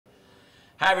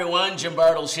Hi everyone, Jim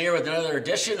Bartels here with another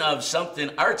edition of Something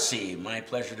Artsy. My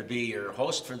pleasure to be your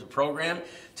host for the program.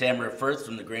 Tamara Firth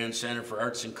from the Grand Center for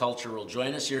Arts and Culture will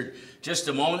join us here in just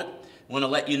a moment. I want to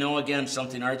let you know again,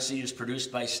 Something Artsy is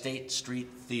produced by State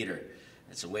Street Theater.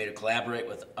 It's a way to collaborate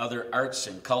with other arts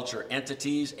and culture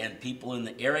entities and people in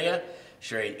the area,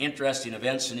 sharing interesting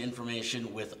events and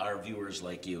information with our viewers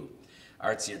like you.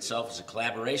 Artsy itself is a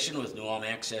collaboration with New Ulm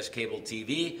Access Cable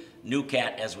TV,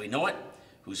 NUCAT as we know it,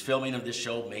 whose filming of this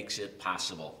show makes it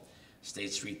possible.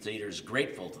 State Street Theater is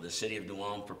grateful to the City of New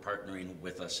Ulm for partnering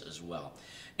with us as well.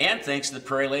 And thanks to the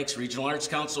Prairie Lakes Regional Arts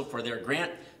Council for their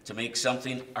grant to make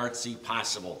Something Artsy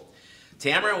possible.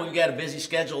 Tamara, we've got a busy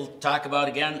schedule to talk about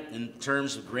again in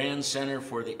terms of Grand Center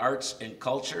for the Arts and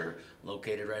Culture,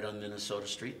 located right on Minnesota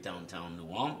Street, downtown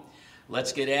New Ulm.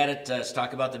 Let's get at it. Let's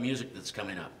talk about the music that's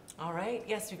coming up. All right,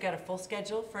 yes, we've got a full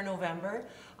schedule for November.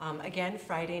 Again,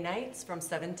 Friday nights from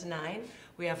 7 to 9.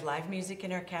 We have live music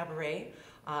in our cabaret.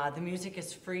 The music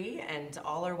is free and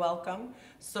all are welcome.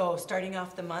 So starting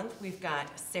off the month, we've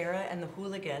got Sarah and the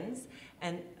Hooligans,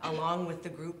 and along with the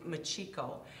group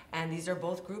Machiko. And these are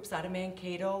both groups out of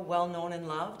Mankato, well known and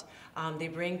loved. They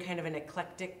bring kind of an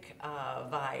eclectic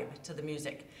vibe to the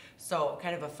music. So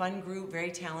kind of a fun group,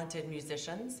 very talented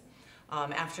musicians.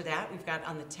 After that, we've got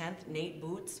on the 10th, Nate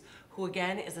Boots, who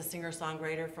again is a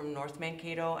singer-songwriter from North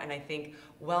Mankato, and I think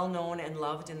well-known and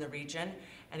loved in the region.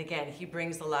 And again, he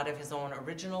brings a lot of his own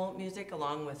original music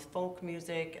along with folk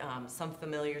music, some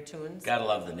familiar tunes. Gotta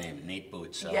love the name, Nate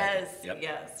Boots. Yes, like yep.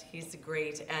 Yes, he's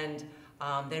great. And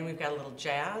then we've got a little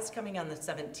jazz coming on the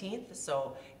 17th,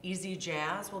 so Easy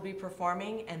Jazz will be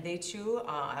performing, and they too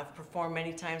have performed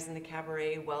many times in the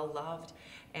cabaret, well-loved,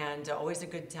 and always a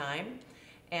good time.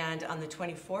 And on the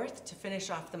 24th, to finish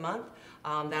off the month,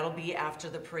 that'll be after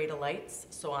the Parade of Lights.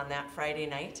 So on that Friday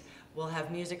night, we'll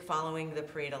have music following the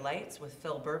Parade of Lights with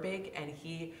Phil Burbig, and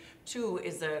he too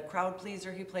is a crowd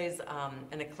pleaser. He plays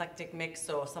an eclectic mix,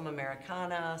 so some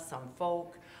Americana, some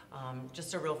folk,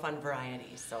 just a real fun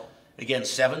variety. So again,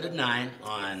 7 to 9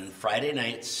 on Friday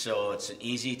nights, so it's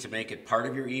easy to make it part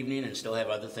of your evening and still have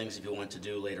other things if you want to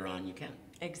do later on, you can.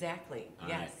 Exactly, All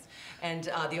yes. right. And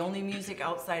the only music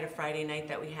outside of Friday night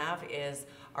that we have is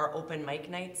our open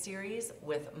mic night series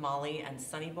with Molly and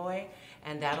Sunny Boy,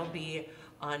 and that'll be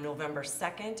on November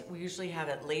 2nd. We usually have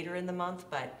it later in the month,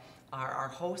 but our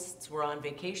hosts were on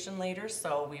vacation later,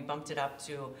 so we bumped it up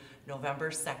to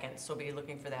November 2nd, so we'll be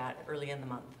looking for that early in the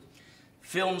month.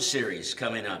 Film series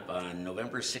coming up on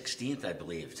November 16th, I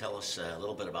believe. Tell us a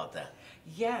little bit about that.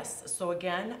 Yes, so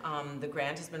again, the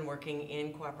grant has been working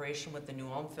in cooperation with the New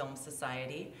Ulm Film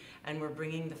Society, and we're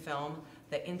bringing the film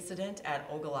The Incident at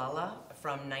Ogallala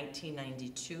from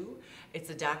 1992. It's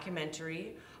a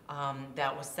documentary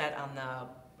that was set on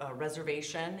the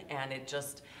reservation, and it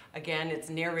just, again, it's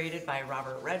narrated by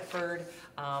Robert Redford,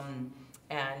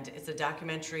 and it's a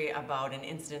documentary about an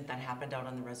incident that happened out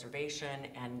on the reservation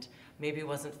and maybe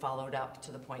wasn't followed up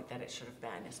to the point that it should have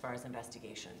been as far as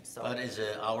investigation. So, but is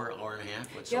it an hour, hour and a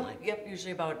half? What's the length? Yep,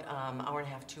 usually about hour and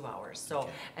a half, 2 hours. So, okay.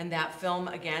 And that film,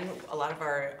 again, a lot of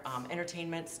our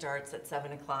entertainment starts at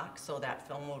 7 o'clock, so that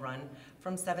film will run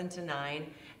from 7 to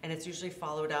 9, and it's usually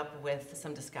followed up with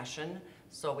some discussion.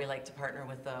 So we like to partner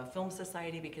with the Film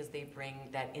Society because they bring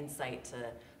that insight to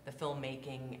the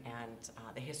filmmaking and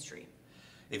the history.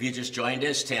 If you just joined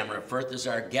us, Tamara Firth is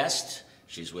our guest.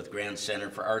 She's with Grand Center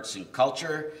for Arts and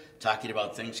Culture, talking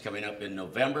about things coming up in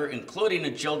November, including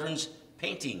a children's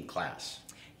painting class.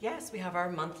 Yes, we have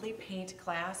our monthly paint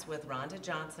class with Rhonda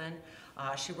Johnson.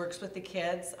 She works with the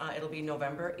kids. It'll be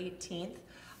November 18th,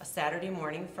 a Saturday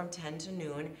morning from 10 to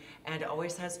noon, and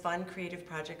always has fun, creative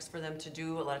projects for them to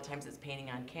do. A lot of times it's painting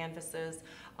on canvases.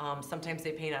 Sometimes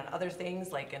they paint on other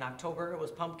things, like in October it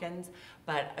was pumpkins,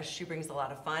 but she brings a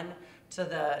lot of fun to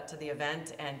the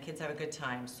event, and kids have a good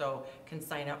time. So can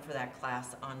sign up for that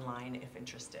class online if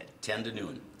interested. 10 to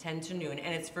noon. 10 to noon,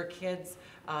 and it's for kids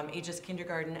ages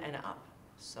kindergarten and up.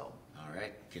 So. All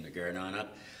right, kindergarten on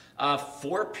up.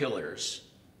 4 Pillars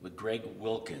with Greg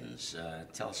Wilkins.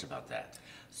 Tell us about that.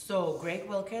 So Greg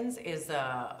Wilkins is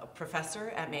a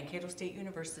professor at Mankato State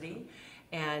University,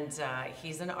 and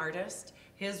he's an artist.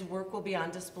 His work will be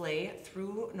on display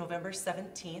through November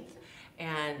 17th,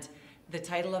 and the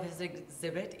title of his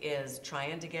exhibit is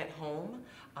Trying to Get Home.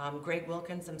 Greg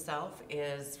Wilkins himself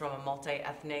is from a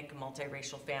multi-ethnic,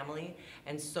 multiracial family,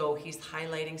 and so he's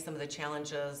highlighting some of the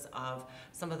challenges of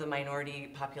some of the minority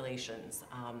populations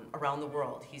around the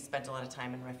world. He spent a lot of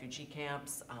time in refugee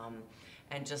camps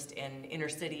and just in inner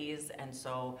cities, and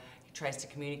so tries to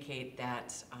communicate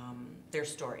that their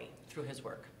story through his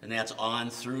work. And that's on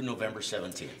through November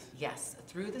 17th. Yes,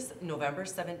 through this November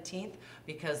 17th,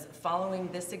 because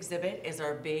following this exhibit is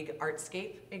our big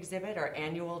Artscape exhibit, our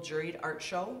annual juried art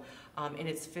show, in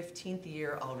its 15th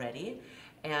year already.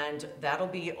 And that'll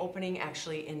be opening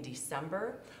actually in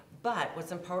December. But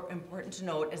what's important to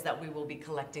note is that we will be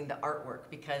collecting the artwork,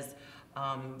 because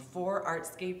for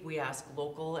Artscape, we ask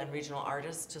local and regional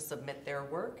artists to submit their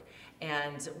work,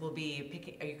 and we'll be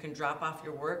picking, you can drop off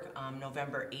your work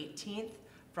November 18th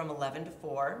from 11 to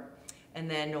 4, and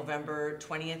then November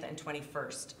 20th and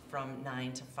 21st from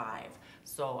 9 to 5.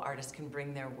 So artists can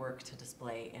bring their work to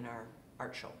display in our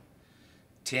art show.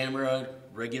 Tamara,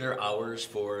 regular hours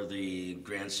for the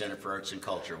Grand Center for Arts and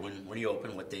Culture. When are you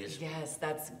open? What days? Yes,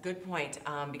 that's a good point,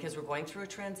 because we're going through a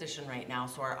transition right now,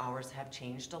 so our hours have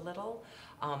changed a little.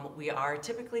 We are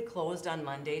typically closed on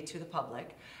Monday to the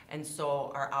public, and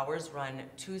so our hours run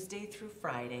Tuesday through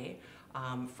Friday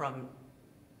from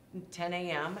 10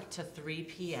 a.m. to 3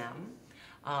 p.m.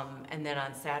 And then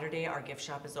on Saturday, our gift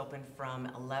shop is open from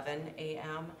 11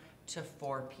 a.m. to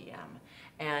 4 p.m.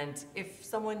 And if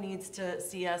someone needs to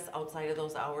see us outside of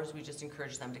those hours, we just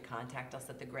encourage them to contact us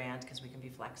at the Grand, because we can be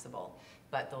flexible.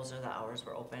 But those are the hours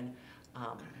we're open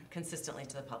consistently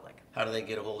to the public. How do they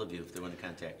get a hold of you if they want to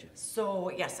contact you? So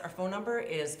yes, our phone number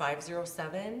is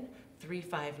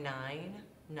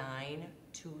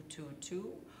 507-359-9222,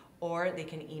 or they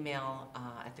can email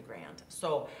at the Grand.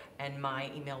 So, and my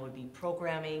email would be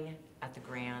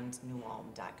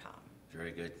programming@thegrandnewulm.com.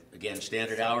 Very good. Again,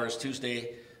 standard hours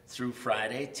Tuesday through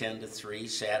Friday, 10 to 3.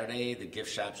 Saturday, the gift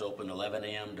shop's open 11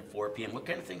 a.m. to 4 p.m. What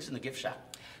kind of things in the gift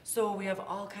shop? So we have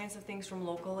all kinds of things from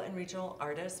local and regional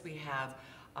artists. We have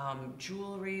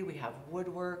jewelry, we have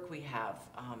woodwork, we have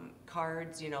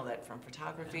cards, you know, that from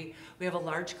photography. We have a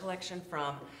large collection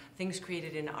from things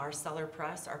created in our cellar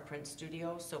press, our print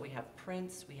studio. So we have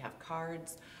prints, we have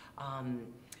cards,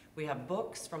 we have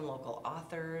books from local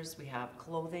authors, we have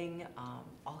clothing,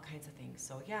 all kinds of things.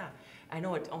 So yeah, I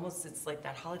know it's like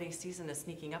that holiday season is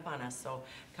sneaking up on us, so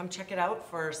come check it out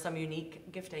for some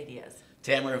unique gift ideas.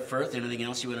 Tamara Firth, anything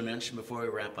else you want to mention before we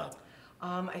wrap up?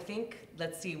 I think,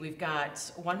 let's see, we've got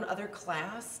one other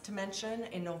class to mention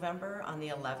in November on the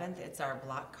 11th. It's our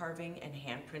block carving and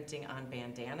hand printing on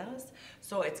bandanas.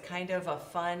 So it's kind of a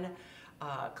fun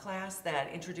class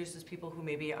that introduces people who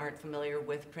maybe aren't familiar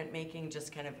with printmaking,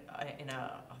 just kind of in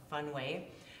a fun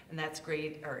way. And that's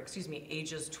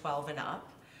ages 12 and up.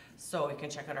 So you can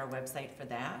check out our website for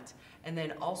that. And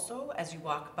then also, as you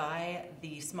walk by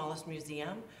the smallest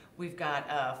museum, we've got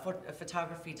a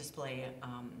photography display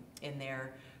in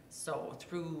there, so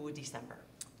through December.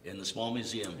 In the small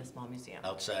museum? In the small museum.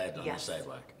 Outside on the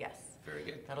sidewalk? Yes. Very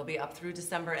good. That'll be up through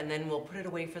December, and then we'll put it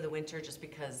away for the winter just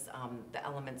because the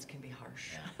elements can be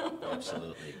harsh. Yeah,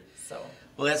 absolutely. So.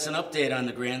 Well, that's an update on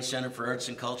the Grand Center for Arts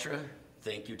and Culture.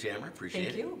 Thank you, Tamara. Appreciate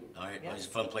it. Thank you. All right. Yes. It's a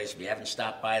fun place. If you haven't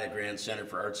stopped by the Grand Center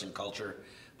for Arts and Culture,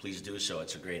 please do so.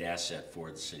 It's a great asset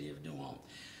for the city of New Ulm.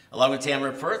 Along with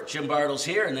Tamara Firth, Jim Bartels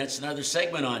here, and that's another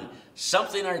segment on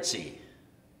Something Artsy.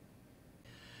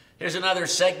 Here's another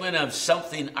segment of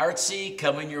Something Artsy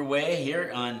coming your way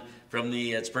here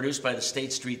it's produced by the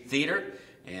State Street Theater,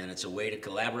 and it's a way to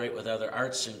collaborate with other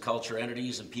arts and culture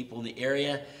entities and people in the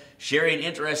area, sharing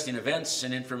interesting events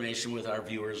and information with our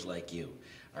viewers like you.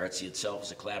 Artsy itself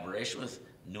is a collaboration with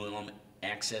New Ulm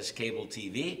Access Cable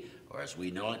TV, or as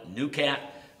we know it, NUCAT,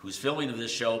 whose filming of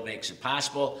this show makes it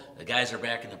possible. The guys are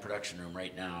back in the production room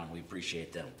right now, and we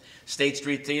appreciate them. State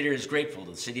Street Theater is grateful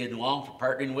to the City of New Ulm for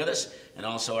partnering with us, and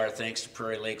also our thanks to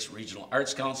Prairie Lakes Regional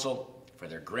Arts Council for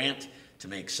their grant to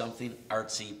make Something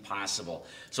Artsy possible.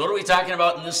 So what are we talking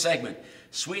about in this segment?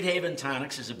 Sweet Haven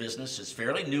Tonics is a business that's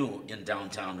fairly new in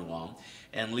downtown New Ulm,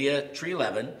 and Leah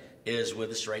Treelevin is with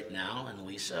us right now. And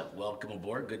Lisa, welcome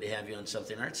aboard. Good to have you on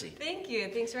Something Artsy. Thank you.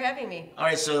 Thanks for having me. All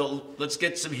right, so let's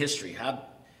get some history.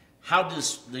 How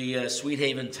does the Sweet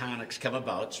Haven Tonics come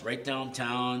about? It's right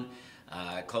downtown,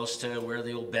 close to where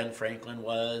the old Ben Franklin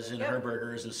was and her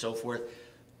burgers and so forth.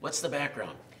 What's the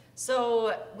background?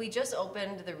 So we just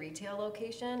opened the retail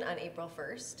location on April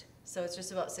 1st. So it's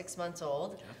just about 6 months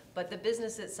old. Okay. But the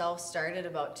business itself started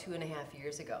about 2.5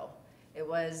 years ago. It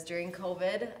was during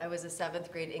COVID. I was a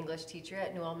 7th grade English teacher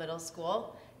at New Ulm Middle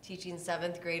School, teaching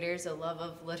 7th graders a love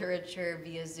of literature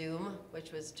via Zoom,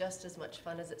 which was just as much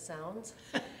fun as it sounds.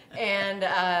 And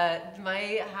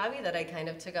my hobby that I kind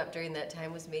of took up during that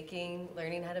time was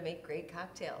learning how to make great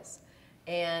cocktails.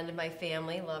 And my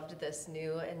family loved this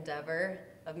new endeavor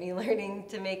of me learning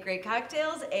to make great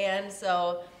cocktails. And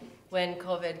so when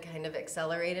COVID kind of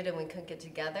accelerated and we couldn't get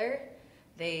together,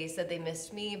 They said they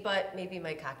missed me, but maybe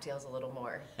my cocktails a little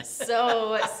more.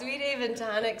 So Sweet Haven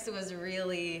Tonics was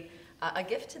really a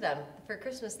gift to them for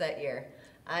Christmas that year.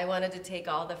 I wanted to take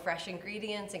all the fresh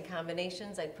ingredients and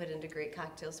combinations I'd put into great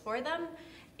cocktails for them,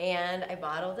 and I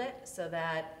bottled it so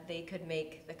that they could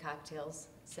make the cocktails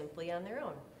simply on their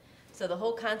own. So the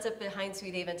whole concept behind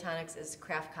Sweet Haven Tonics is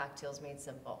craft cocktails made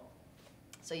simple.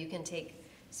 So you can take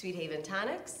Sweet Haven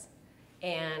Tonics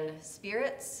and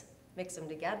spirits, mix them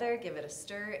together, give it a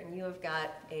stir, and you have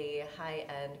got a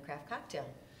high-end craft cocktail.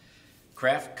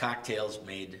 Craft cocktails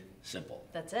made simple.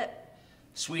 That's it.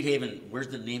 Sweet Haven, where's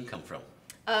the name come from?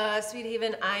 Sweet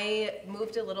Haven, I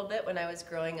moved a little bit when I was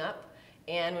growing up,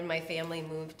 and when my family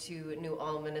moved to New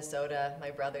Ulm, Minnesota,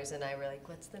 my brothers and I were like,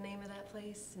 what's the name of that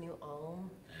place? New Ulm?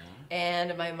 Yeah.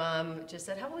 And my mom just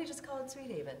said, how about we just call it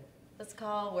Sweet Haven? Let's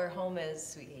call where home is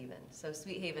Sweet Haven. So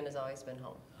Sweet Haven has always been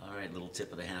home. All right, little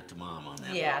tip of the hat to Mom on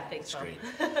that. Yeah, thanks, That's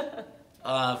Mom. great.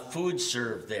 Food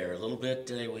served there, a little bit,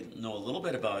 we know a little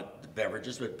bit about the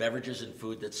beverages, but beverages and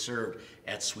food that's served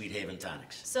at Sweet Haven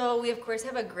Tonics. So we of course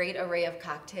have a great array of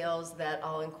cocktails that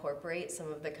all incorporate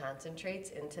some of the concentrates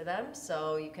into them.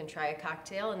 So you can try a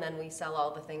cocktail, and then we sell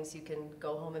all the things you can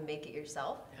go home and make it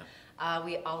yourself. Yep.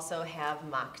 We also have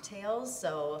mocktails,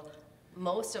 so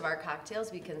most of our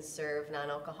cocktails we can serve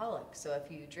non-alcoholic. So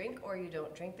if you drink or you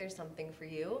don't drink, there's something for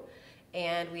you.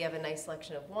 And we have a nice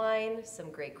selection of wine, some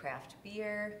great craft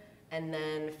beer, and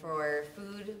then for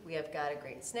food, we have got a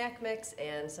great snack mix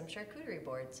and some charcuterie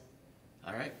boards.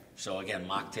 All right, so again,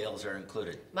 mocktails are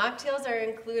included. Mocktails are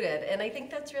included, and I think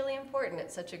that's really important.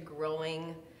 It's such a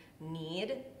growing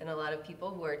need in a lot of people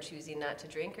who are choosing not to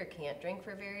drink or can't drink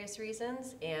for various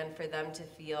reasons, and for them to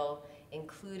feel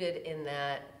included in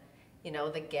that, you know,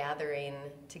 the gathering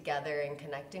together and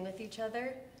connecting with each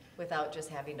other without just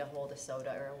having to hold a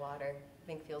soda or a water, I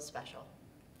think feels special.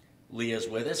 Leah's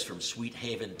with us from Sweet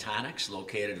Haven Tonics,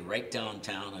 located right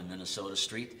downtown on Minnesota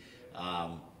Street.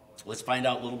 Let's find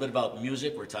out a little bit about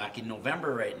music. We're talking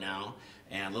November right now,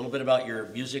 and a little bit about your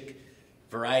music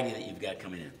variety that you've got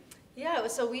coming in. Yeah,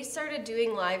 so we started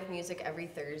doing live music every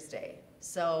Thursday.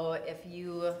 So if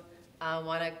you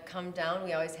want to come down,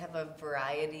 we always have a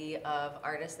variety of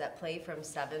artists that play from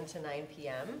 7 to 9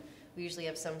 p.m. We usually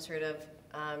have some sort of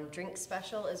drink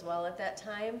special as well at that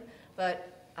time,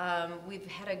 but we've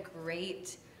had a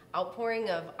great outpouring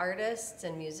of artists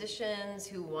and musicians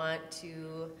who want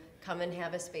to come and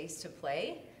have a space to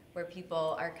play where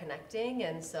people are connecting,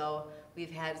 and so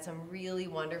we've had some really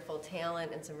wonderful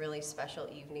talent and some really special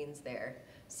evenings there.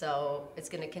 So it's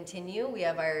going to continue. We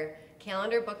have our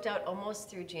calendar booked out almost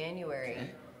through January.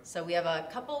 Okay. So we have a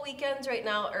couple weekends right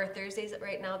now, or Thursdays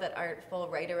right now, that aren't full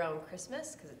right around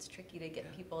Christmas because it's tricky to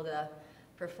get people to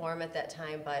perform at that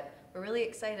time, but we're really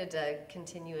excited to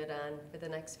continue it on for the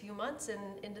next few months and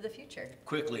into the future.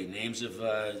 Quickly, names of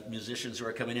musicians who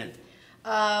are coming in.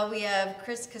 We have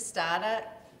Chris Castaneda.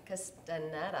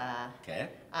 Okay.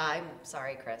 I'm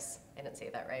sorry, Chris. I didn't say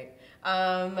that right.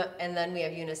 And then we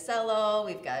have Unicello.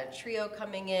 We've got a trio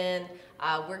coming in.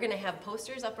 We're going to have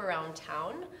posters up around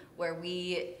town where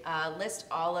we list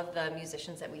all of the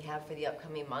musicians that we have for the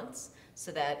upcoming months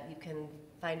so that you can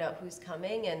find out who's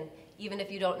coming. And even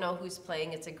if you don't know who's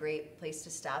playing, it's a great place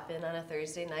to stop in on a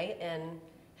Thursday night and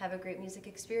have a great music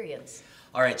experience.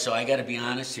 All right, so I got to be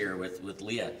honest here with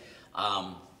Leah.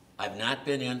 I've not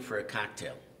been in for a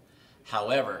cocktail.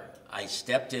 However, I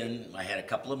stepped in, I had a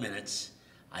couple of minutes,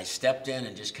 I stepped in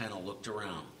and just kind of looked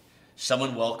around.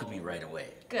 Someone welcomed me right away.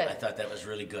 Good. I thought that was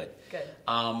really good. Good.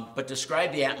 But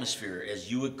describe the atmosphere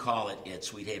as you would call it at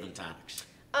Sweet Haven Tonics.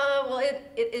 Well,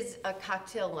 it is a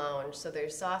cocktail lounge, so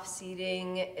there's soft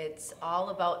seating. It's all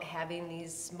about having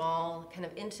these small, kind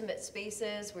of intimate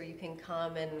spaces where you can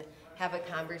come and have a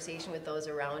conversation with those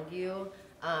around you,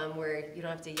 where you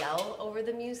don't have to yell over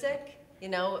the music, you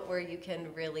know, where you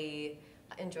can really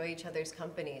enjoy each other's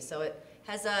company. So it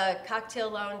has a cocktail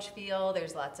lounge feel.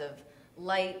 There's lots of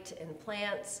light and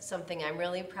plants. Something I'm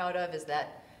really proud of is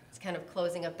that it's kind of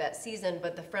closing up that season,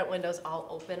 but the front window's all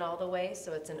open all the way,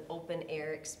 so it's an open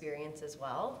air experience as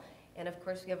well. And of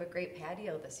course, we have a great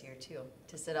patio this year too,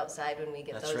 to sit outside when we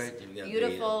get That's those right.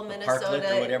 beautiful the Minnesota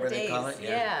parklet or whatever days. They call it.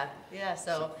 Yeah.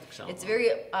 So it's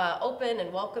very open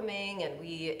and welcoming, and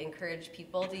we encourage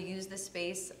people to use the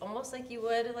space almost like you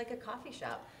would like a coffee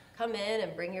shop. Come in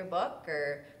and bring your book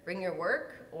or bring your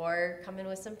work, or come in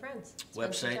with some friends.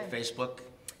 Website, Facebook.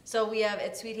 So we have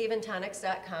at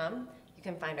sweethaventonics.com. You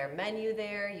can find our menu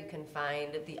there. You can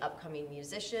find the upcoming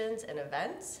musicians and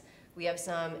events. We have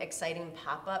some exciting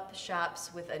pop-up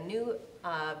shops with a new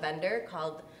vendor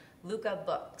called Luca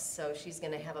Books. So she's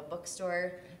going to have a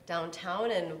bookstore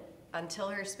downtown, and until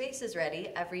her space is ready,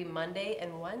 every Monday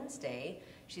and Wednesday,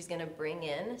 she's going to bring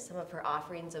in some of her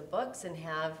offerings of books and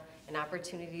have an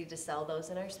opportunity to sell those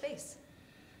in our space.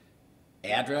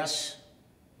 Address,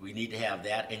 we need to have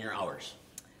that in your hours.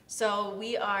 So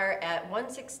we are at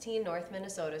 116 North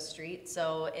Minnesota Street,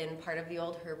 so in part of the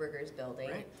old Herberger's building.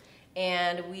 Right.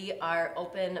 And we are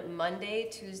open Monday,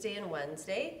 Tuesday, and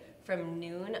Wednesday from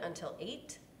noon until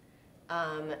 8.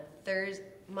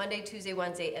 Monday, Tuesday,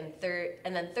 Wednesday, and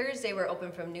then Thursday we're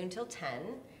open from noon till 10.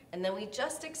 And then we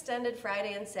just extended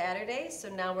Friday and Saturday, so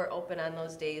now we're open on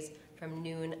those days from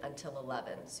noon until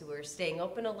 11. So we're staying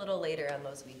open a little later on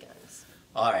those weekends.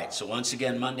 All right, so once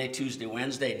again, Monday, Tuesday,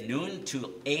 Wednesday, noon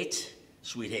to 8,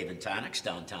 Sweet Haven Tonics,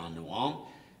 downtown New Ulm.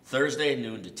 Thursday,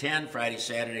 noon to 10. Friday,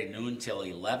 Saturday, noon till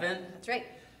 11. That's right.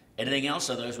 Anything else?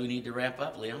 Otherwise, we need to wrap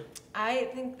up, Leah. I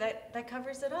think that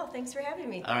covers it all. Thanks for having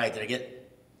me. All right, did I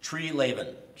get Tree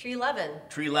Leven? Tree 11.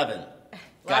 Tree Leven.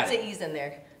 Lots of E's in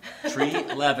there. Tree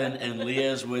Leven, and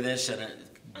Leah's with us. And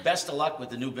best of luck with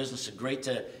the new business. It's great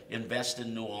to invest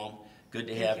in New Ulm. Good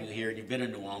to have you here. You've been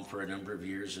in New Ulm for a number of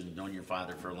years and known your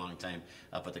father for a long time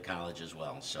up at the college as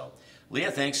well. So,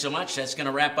 Leah, thanks so much. That's going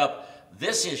to wrap up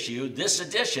this issue, this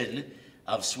edition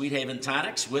of Sweet Haven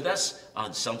Tonics with us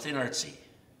on Something Artsy.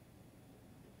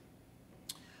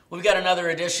 We've got another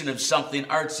edition of Something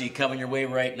Artsy coming your way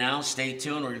right now. Stay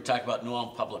tuned. We're going to talk about New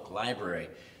Ulm Public Library.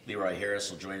 Leroy Harris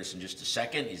will join us in just a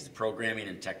second. He's the Programming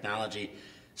and Technology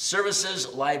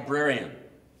Services Librarian.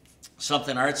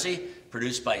 Something Artsy,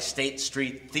 produced by State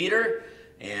Street Theater,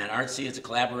 and Artsy is a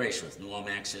collaboration with New Ulm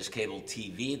Access Cable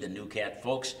TV, the NUCAT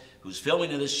folks whose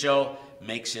filming of this show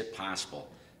makes it possible.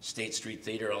 State Street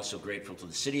Theater also grateful to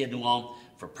the City of New Ulm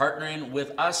for partnering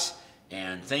with us,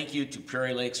 and thank you to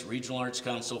Prairie Lakes Regional Arts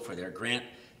Council for their grant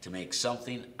to make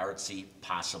Something Artsy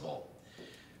possible.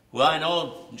 Well, I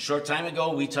know a short time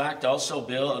ago we talked also,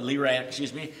 Leroy,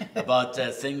 about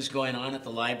things going on at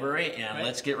the library, and right.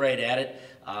 Let's get right at it.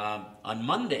 On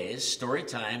Mondays, story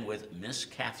time with Miss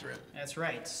Catherine. That's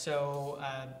right. So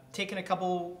taking a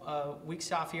couple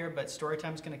weeks off here, but story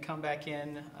time's going to come back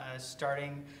in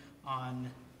starting on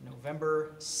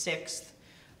November 6th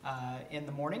in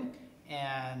the morning,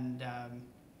 and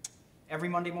every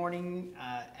Monday morning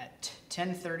at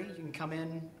 10:30 you can come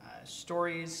in.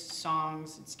 Stories,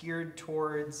 songs. It's geared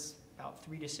towards about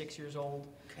 3 to 6 years old.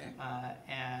 Okay.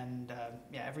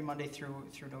 Yeah, every Monday through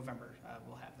November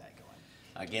we'll have that going.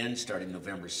 Again, starting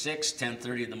November 6th,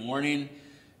 10:30 in the morning,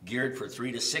 geared for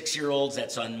 3 to 6 year olds.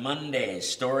 That's on Mondays,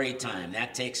 story time.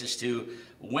 That takes us to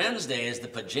Wednesday is the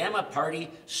Pajama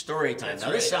Party story time. That's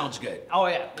now, this sounds good. Oh,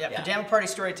 yeah. Pajama party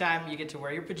story time. You get to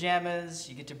wear your pajamas.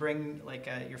 You get to bring like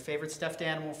your favorite stuffed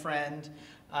animal friend.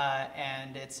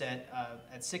 And it's at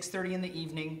 6:30 in the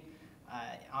evening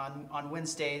on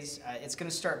Wednesdays. It's going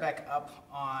to start back up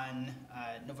on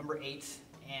November 8th,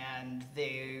 and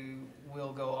they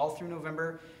will go all through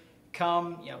November.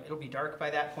 It'll be dark by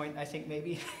that point, I think,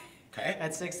 maybe. Okay.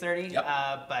 At 6:30. Yep.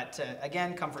 But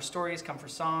again, come for stories, come for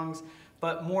songs,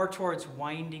 but more towards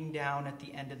winding down at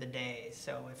the end of the day.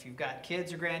 So if you've got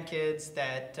kids or grandkids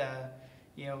that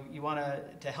you want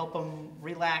to help them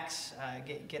relax,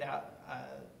 get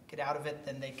out of it,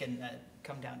 then they can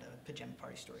come down to Pajama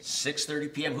Party Story.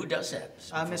 6:30 p.m. Who does that?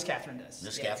 Miss Catherine does.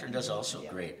 Miss Catherine does also.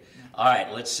 Yeah. Great. Yeah. All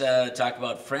right, let's talk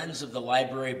about Friends of the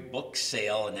Library book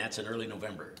sale, and that's in early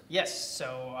November. Yes,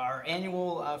 so our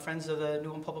annual Friends of the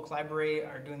New Ulm Public Library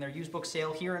are doing their used book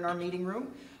sale here in our meeting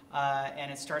room, and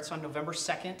it starts on November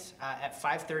 2nd at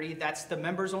 5:30. That's the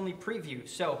members-only preview.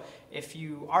 So if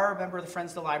you are a member of the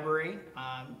Friends of the Library,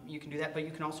 you can do that, but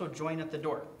you can also join at the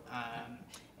door.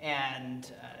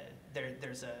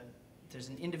 There's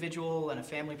an individual and a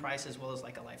family price, as well as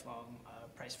like a lifelong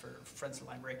price for Friends of the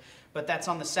Library. But that's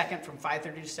on the 2nd from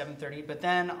 5:30 to 7:30. But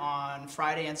then on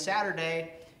Friday and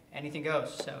Saturday, anything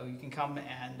goes. So you can come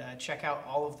and check out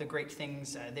all of the great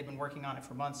things. They've been working on it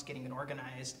for months, getting it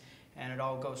organized, and it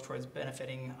all goes towards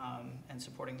benefiting and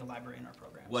supporting the library and our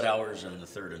programs. What hours on the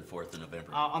 3rd and 4th of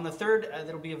November? On the 3rd,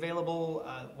 that'll be available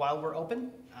while we're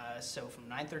open. So from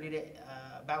 9:30 to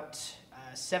about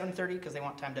 7:30, because they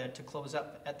want time to close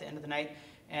up at the end of the night.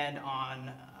 And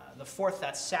on the 4th,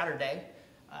 that's Saturday,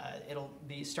 it'll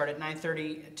be start at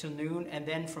 9:30 till noon, and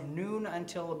then from noon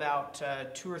until about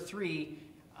 2 or 3,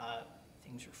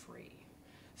 things are free.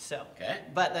 So, okay.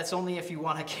 But that's only if you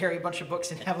want to carry a bunch of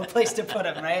books and have a place to put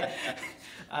them, right?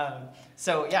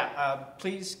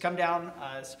 Please come down,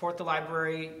 support the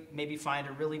library, maybe find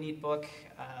a really neat book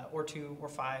or 2 or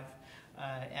 5,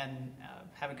 and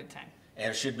have a good time. And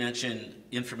I should mention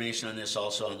information on this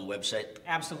also on the website.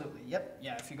 Absolutely, yep.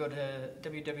 Yeah, if you go to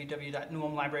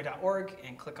www.newulmlibrary.org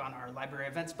and click on our library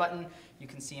events button, you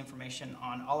can see information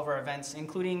on all of our events,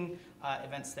 including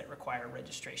events that require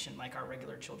registration, like our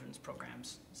regular children's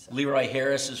programs. So. Leroy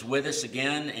Harris is with us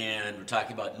again, and we're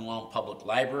talking about New Ulm Public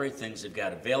Library, things they've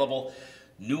got available.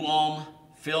 New Ulm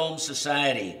Film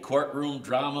Society, Courtroom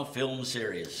Drama Film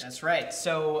Series. That's right.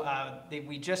 So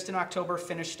we just in October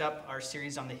finished up our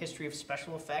series on the history of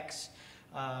special effects.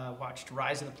 Watched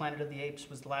Rise of the Planet of the Apes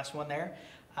was the last one there.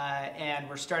 And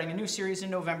we're starting a new series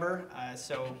in November.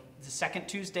 So the second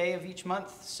Tuesday of each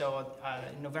month. So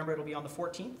in November it'll be on the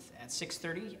 14th at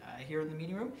 6:30 here in the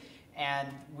meeting room. And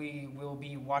we will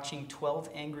be watching 12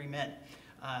 Angry Men.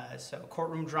 So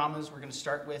courtroom dramas, we're going to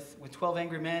start with 12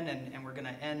 Angry Men, and we're going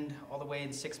to end all the way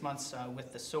in 6 months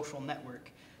with The Social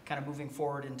Network, kind of moving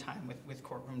forward in time with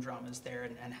courtroom dramas there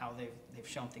and how they've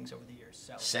shown things over the years.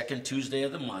 So Second Tuesday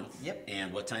of the month. Yep.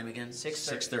 And what time again? 6:30.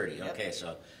 6:30. Yep. Okay,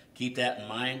 so keep that in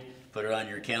mind. Put it on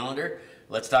your calendar.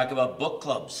 Let's talk about book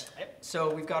clubs. Yep.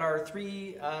 So we've got our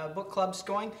 3 book clubs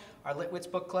going, our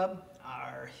Litwitz Book Club,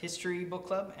 our History Book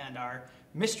Club, and our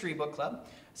Mystery Book Club.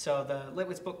 So the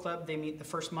Litwitz Book Club, they meet the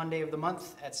first Monday of the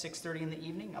month at 6:30 in the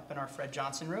evening up in our Fred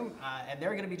Johnson room. And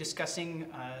they're going to be discussing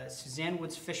Suzanne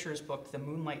Woods Fisher's book, The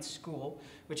Moonlight School,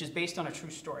 which is based on a true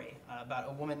story about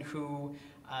a woman who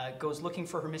goes looking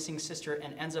for her missing sister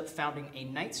and ends up founding a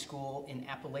night school in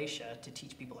Appalachia to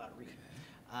teach people how to read.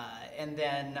 And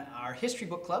then our History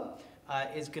Book Club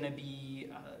is going to be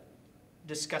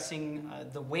discussing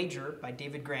The Wager by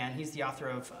David Grann. He's the author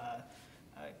of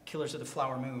Killers of the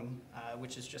Flower Moon,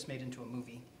 which is just made into a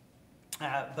movie.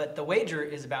 But The Wager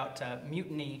is about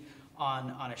mutiny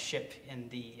on a ship in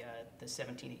the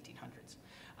 1800s.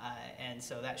 And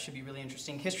so that should be really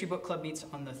interesting. History Book Club meets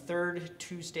on the 3rd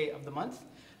Tuesday of the month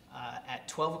at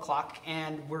 12 o'clock.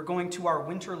 And we're going to our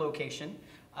winter location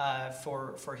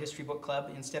for History Book Club.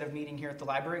 Instead of meeting here at the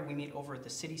library, we meet over at the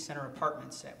City Center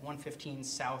Apartments at 115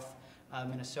 South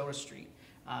Minnesota Street.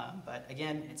 But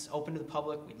again, it's open to the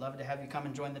public. We'd love to have you come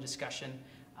and join the discussion,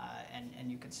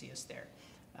 and you can see us there.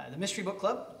 The Mystery Book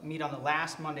Club meet on the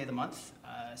last Monday of the month.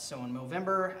 So in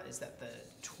November, is that the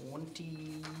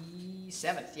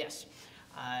 27th? Yes.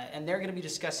 And they're going to be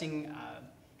discussing, I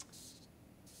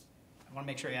want to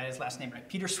make sure I got his last name right,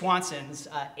 Peter Swanson's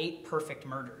 8 Perfect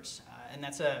Murders. And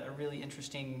that's a really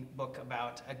interesting book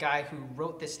about a guy who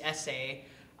wrote this essay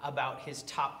about his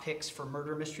top picks for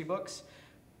murder mystery books.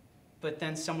 But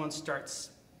then someone starts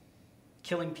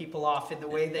killing people off in the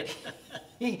way that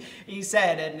he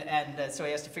said, and so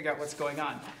he has to figure out what's going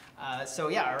on. So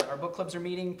yeah, our book clubs are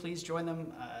meeting. Please join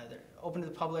them. They're open to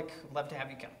the public. Love to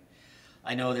have you come.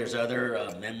 I know there's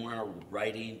other memoir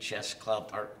writing, chess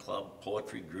club, art club,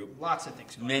 poetry group. Lots of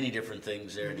things going on. Many different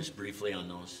things there. Just briefly on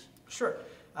those. Sure.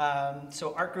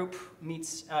 So art group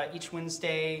meets each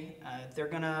Wednesday.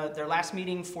 Their last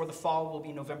meeting for the fall will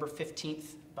be November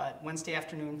 15th, but Wednesday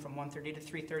afternoon from 1:30 to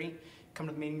 3:30. Come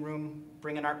to the meeting room,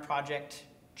 bring an art project,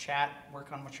 chat,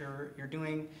 work on what you're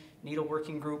doing. Needle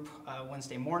working group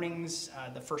Wednesday mornings,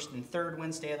 the first and third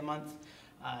Wednesday of the month.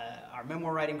 Our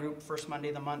memoir writing group first Monday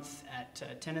of the month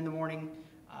at 10 in the morning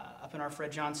up in our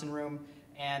Fred Johnson room.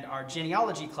 And our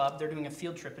genealogy club, they're doing a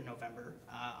field trip in November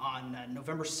on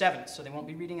November 7th. So they won't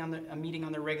be meeting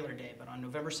on their regular day, but on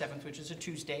November 7th, which is a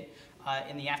Tuesday,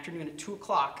 in the afternoon at 2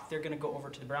 o'clock, they're going to go over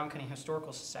to the Brown County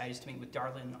Historical Societies to meet with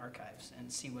Darlin Archives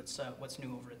and see what's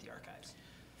new over at the archives.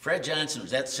 Fred Johnson,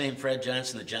 was that the same Fred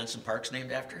Johnson that Johnson Park's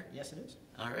named after? Yes, it is.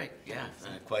 All right, yeah,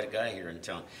 quite a guy here in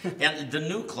town. And the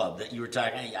new club that you were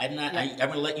talking, I'm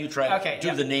going to let you try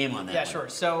do the name on that. Yeah, one. sure.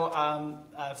 So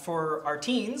for our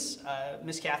teens,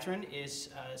 Miss Catherine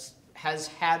has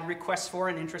had requests for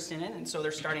and interest in it, and so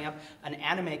they're starting up an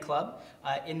anime club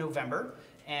in November.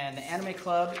 And the anime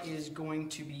club is going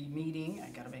to be meeting, I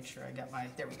got to make sure I got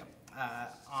there we go,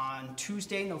 on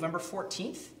Tuesday, November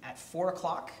 14th at 4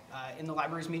 o'clock in the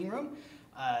library's meeting room.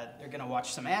 They're going to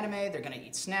watch some anime, they're going to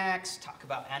eat snacks, talk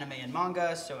about anime and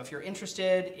manga. So if you're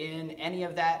interested in any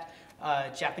of that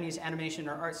Japanese animation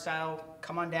or art style,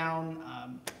 come on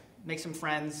down, make some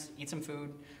friends, eat some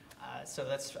food. So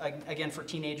that's, again, for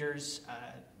teenagers,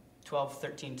 12,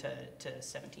 13 to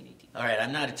 17, 18. All right,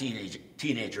 I'm not a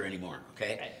teenager anymore,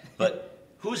 okay? Right. But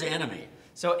who's anime?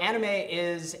 So anime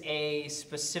is a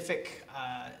specific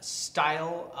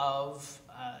style of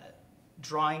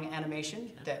drawing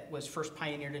animation that was first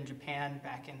pioneered in Japan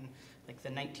back in like the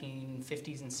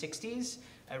 1950s and 60s.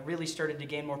 It really started to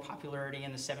gain more popularity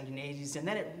in the 70s and 80s, and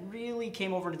then it really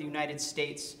came over to the United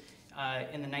States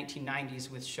in the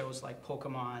 1990s with shows like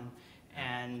Pokemon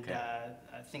and Okay.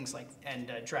 things like,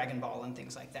 and Dragon Ball and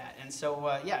things like that. And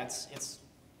so, yeah, it's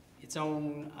its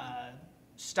own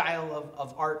style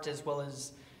of art, as well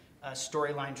as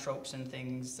storyline tropes and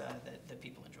things that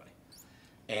people enjoy.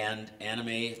 And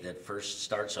anime that first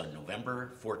starts on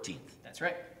November 14th. That's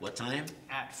right. What time?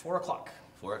 At 4 o'clock.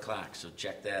 4 o'clock, so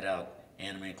check that out,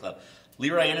 Anime Club.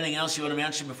 Leroy, anything else you want to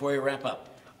mention before we wrap up?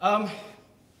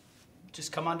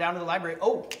 Just come on down to the library.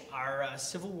 Oh, our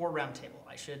Civil War Roundtable.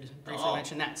 I should briefly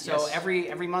mention that. So yes.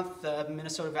 every month, the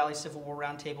Minnesota Valley Civil War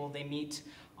Roundtable, they meet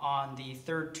on the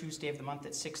third Tuesday of the month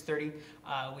at 6:30.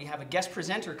 We have a guest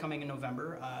presenter coming in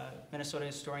November, Minnesota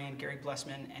historian Gary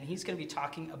Blessman, and he's going to be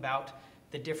talking about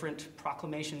the different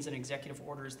proclamations and executive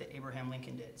orders that Abraham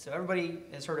Lincoln did. So everybody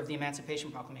has heard of the Emancipation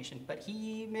Proclamation, but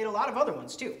he made a lot of other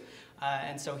ones too.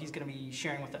 And so he's going to be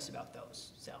sharing with us about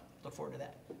those. So look forward to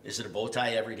that. Is it a bow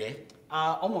tie every day?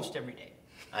 Almost every day.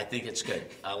 I think it's good.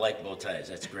 I like bow ties.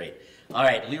 That's great. All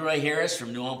right, Leroy Harris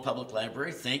from New Ulm Public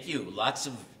Library. Thank you.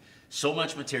 So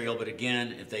much material, but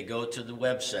again, if they go to the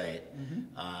website,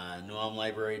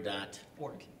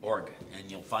 newulmlibrary.org, and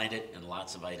you'll find it and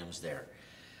lots of items there.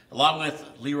 Along with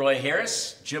Leroy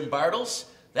Harris, Jim Bartels,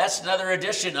 that's another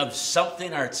edition of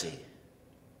Something Artsy.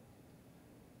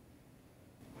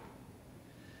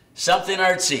 Something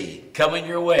Artsy coming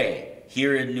your way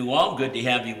here in New Ulm. Good to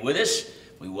have you with us.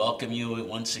 We welcome you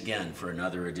once again for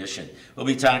another edition. We'll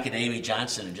be talking to Amy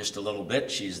Johnson in just a little bit.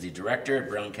 She's the director at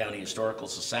Brown County Historical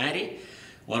Society.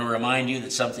 Want to remind you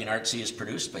that Something Artsy is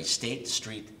produced by State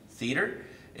Street Theater.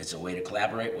 It's a way to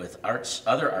collaborate with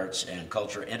other arts and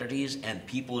culture entities and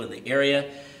people in the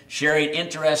area, sharing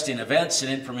interesting events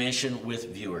and information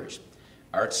with viewers.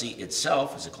 Artsy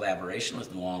itself is a collaboration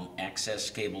with New Ulm Access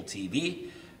Cable TV,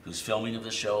 whose filming of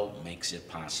the show makes it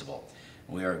possible.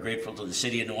 We are grateful to the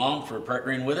City of New Ulm for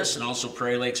partnering with us, and also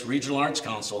Prairie Lakes Regional Arts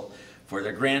Council for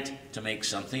their grant to make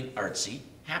Something Artsy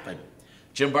happen.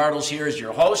 Jim Bartels here is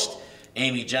your host.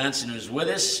 Amy Johnson is with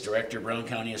us, Director of Brown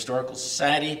County Historical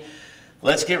Society.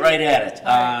 Let's get right at it.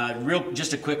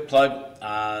 Just a quick plug,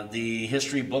 the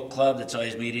History Book Club that's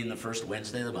always meeting the first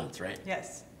Wednesday of the month, right?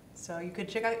 Yes. So you could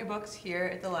check out your books here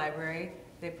at the library.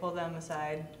 They pull them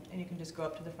aside, and you can just go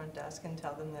up to the front desk and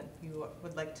tell them that you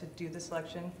would like to do the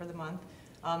selection for the month.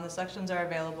 The selections are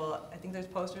available. I think there's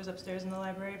posters upstairs in the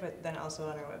library, but then also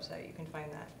on our website you can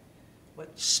find that.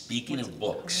 Speaking of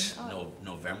books,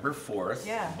 November 4th,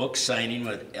 Yeah. book signing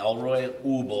with Elroy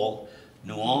Ubel.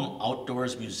 New Ulm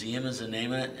Outdoors Museum is the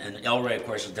name of it, and Elroy, of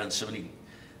course, has done so many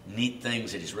neat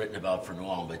things that he's written about for New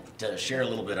Ulm, but share a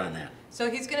little bit on that. So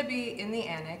he's going to be in the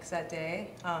annex that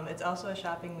day. It's also a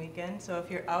shopping weekend, so if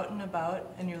you're out and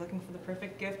about and you're looking for the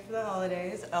perfect gift for the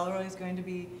holidays, Elroy is going to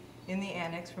be in the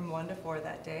annex from 1 to 4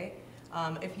 that day.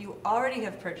 If you already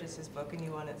have purchased his book and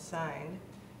you want it signed,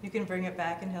 you can bring it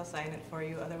back and he'll sign it for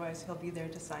you. Otherwise, he'll be there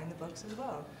to sign the books as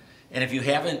well. And if you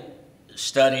haven't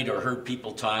studied or heard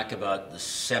people talk about the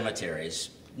cemeteries,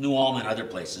 New Ulm and other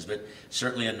places, but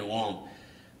certainly in New Ulm,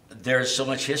 there's so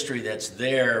much history that's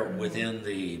there within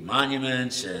the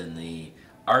monuments and the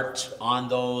art on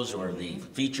those or the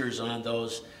features on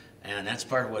those, and that's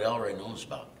part of what Elroy knows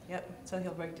about. Yep, so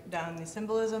he'll break down the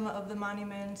symbolism of the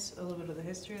monuments, a little bit of the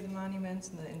history of the monuments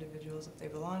and the individuals that they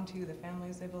belong to, the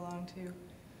families they belong to.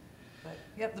 But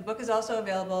yep, the book is also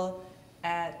available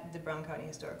at the Brown County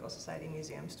Historical Society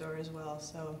Museum store as well.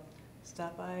 So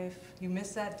stop by if you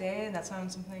miss that day and that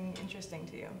sounds something interesting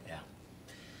to you. Yeah.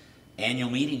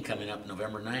 Annual meeting coming up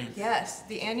November 9th. Yes,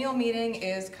 the annual meeting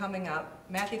is coming up.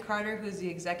 Matthew Carter, who's the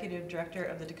executive director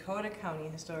of the Dakota County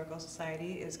Historical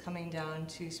Society, is coming down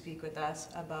to speak with us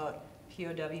about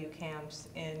POW camps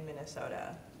in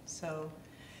Minnesota. So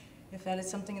if that is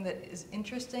something that is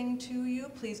interesting to you,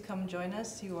 please come join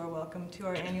us. You are welcome to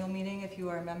our annual meeting. If you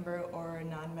are a member or a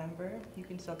non-member, you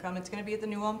can still come. It's going to be at the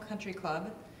New Ulm Country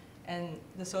Club, and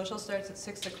the social starts at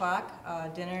 6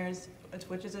 o'clock. Dinners,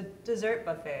 which is a dessert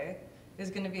buffet, is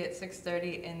going to be at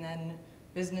 6:30, and then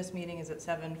business meeting is at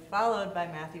 7, followed by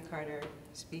Matthew Carter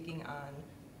speaking on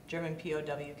German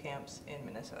POW camps in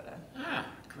Minnesota. Ah,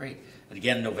 great. And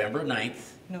again, November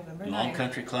 9th. November New Ulm 9th.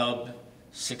 Country Club,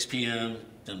 6 p.m.,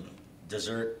 the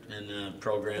dessert and the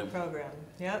program. The program,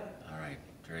 yep. All right,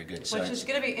 very good. Which is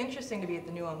going to be interesting to be at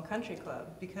the New Ulm Country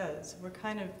Club, because we're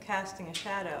kind of casting a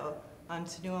shadow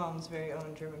onto New Ulm's very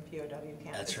own German POW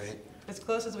camp. That's right. As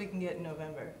close as we can get in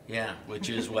November. Yeah, which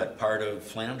is what, part of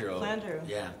Flandreau? Flandreau.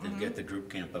 Yeah, they've got the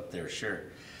group camp up there, sure.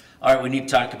 All right, we need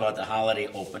to talk about the holiday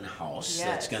open house. Yes.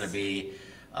 That's going to be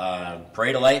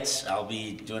Parade of Lights. I'll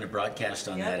be doing a broadcast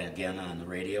on Yep. that again on the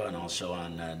radio and also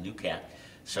on NUCAT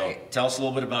So Right. tell us a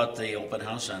little bit about the open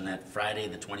house on that Friday,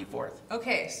 the 24th.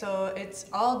 Okay, so it's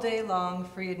all day long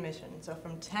free admission. So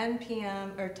from 10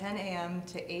 p.m. or 10 a.m.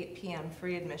 to 8 p.m.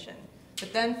 free admission.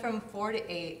 But then from 4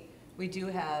 to 8, we do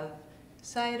have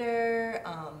cider,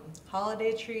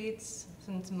 holiday treats,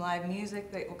 some live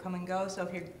music that will come and go. So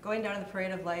if you're going down to the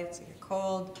Parade of Lights, if you're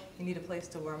cold, you need a place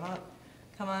to warm up,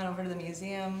 come on over to the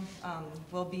museum.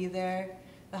 We'll be there.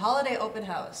 The holiday open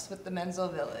house with the Menzel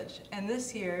Village. And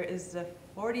this year is the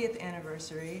 40th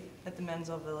anniversary that the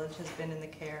Menzel Village has been in the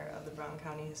care of the Brown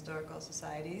County Historical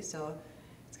Society. So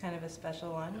it's kind of a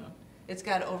special one. Yeah. It's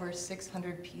got over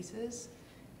 600 pieces,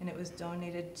 and it was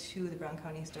donated to the Brown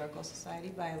County Historical Society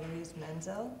by Louise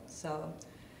Menzel. So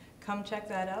come check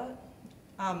that out.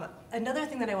 Another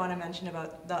thing that I want to mention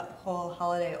about the whole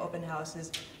holiday open house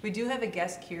is we do have a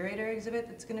guest curator exhibit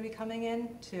that's going to be coming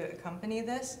in to accompany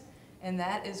this, and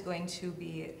that is going to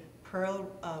be Pearl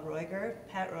Roiger.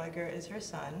 Pat Roiger is her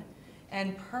son,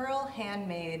 and Pearl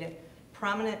handmade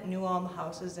prominent New Ulm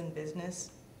houses and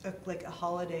business, like a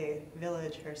holiday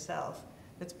village herself,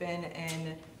 that's been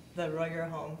in the Roiger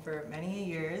home for many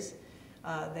years.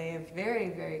 They have very,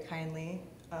 very kindly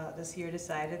this year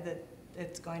decided that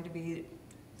it's going to be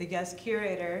the guest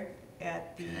curator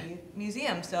at the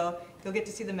museum. So you'll get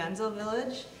to see the Menzel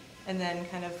Village and then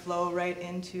kind of flow right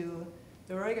into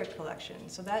the Roiger collection.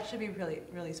 So that should be really,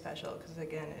 really special because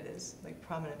again, it is like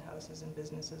prominent houses and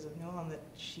businesses of New Ulm that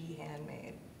she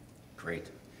handmade. Great.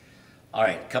 All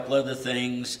right, a couple other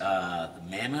things. The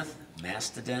mammoth,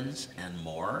 mastodons, and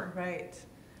more. Right.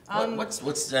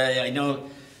 What's I know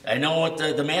what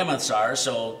the mammoths are,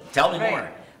 so tell me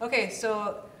more. Okay,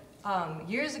 so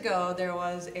years ago there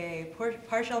was a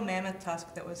partial mammoth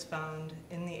tusk that was found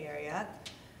in the area.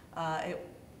 It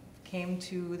came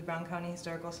to the Brown County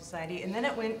Historical Society, and then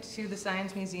it went to the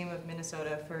Science Museum of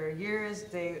Minnesota. For years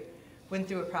they went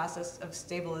through a process of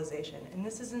stabilization, and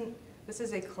this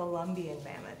is a Columbian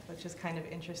mammoth, which is kind of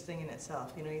interesting in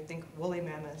itself. You know, you think woolly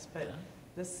mammoths, but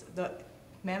the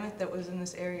mammoth that was in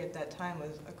this area at that time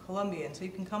was a Columbian. So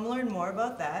you can come learn more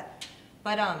about that.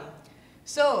 But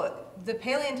so the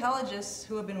paleontologists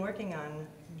who have been working on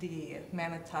the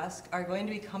mammoth tusk are going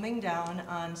to be coming down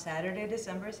on Saturday,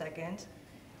 December 2nd,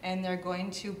 and they're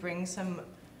going to bring some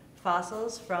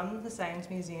fossils from the Science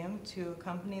Museum to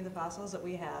accompany the fossils that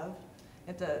we have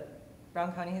at the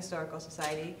Brown County Historical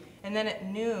Society. And then at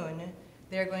noon,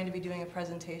 they're going to be doing a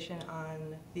presentation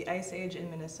on the Ice Age in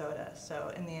Minnesota,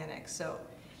 so in the annex. So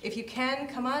if you can,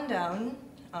 come on down,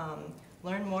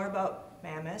 learn more about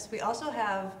mammoths. We also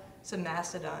have some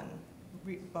mastodon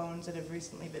bones that have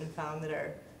recently been found that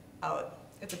are out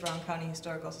at the Brown County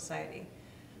Historical Society.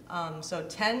 So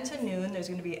 10 to noon, there's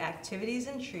going to be activities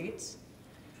and treats.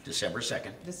 December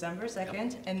 2nd. December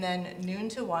 2nd, and then noon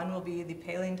to 1 will be the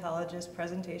paleontologist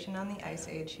presentation on the Ice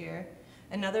Age here.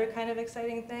 Another kind of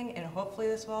exciting thing, and hopefully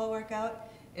this will all work out,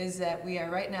 is that we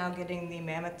are right now getting the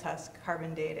mammoth tusk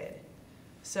carbon dated.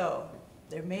 So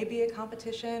there may be a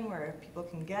competition where people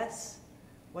can guess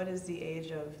what is the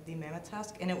age of the mammoth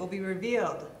tusk, and it will be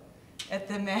revealed at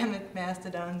the Mammoth,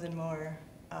 Mastodons, and More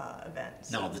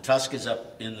event. No, the tusk is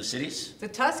up in the cities? The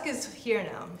tusk is here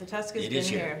now. The tusk has It been is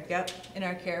here. Yep, in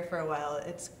our care for a while.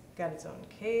 It's got its own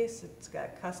case. It's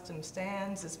got custom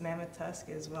stands. This mammoth tusk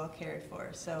is well cared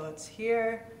for. So it's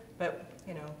here, but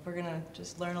you know, we're gonna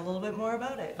just learn a little bit more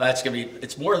about it. That's gonna be.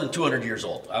 It's more than 200 years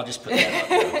old. I'll just put that out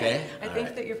there, okay? I All think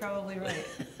right. that you're probably right.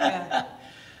 Yeah.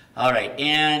 All right,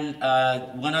 and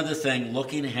one other thing,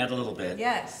 looking ahead a little bit.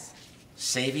 Yes.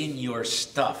 Saving your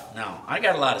stuff. Now, I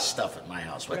got a lot of stuff at my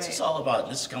house. What's this Right. all about?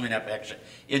 This is coming up actually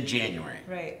in January.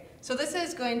 Right. So this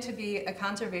is going to be a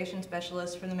conservation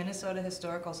specialist from the Minnesota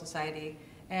Historical Society,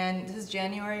 and this is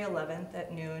January 11th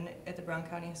at noon at the Brown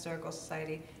County Historical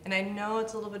Society. And I know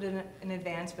it's a little bit in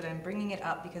advance, but I'm bringing it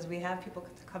up because we have people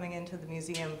coming into the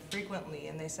museum frequently,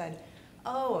 and they said,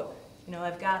 oh, you know,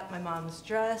 I've got my mom's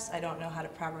dress, I don't know how to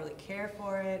properly care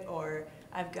for it, or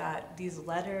I've got these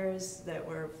letters that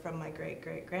were from my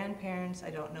great-great-grandparents,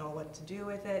 I don't know what to do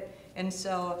with it. And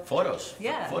so Photos.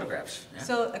 Yeah. Photographs. Yeah.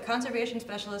 So a conservation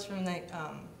specialist from the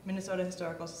Minnesota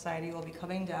Historical Society will be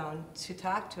coming down to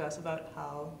talk to us about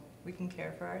how we can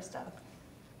care for our stuff.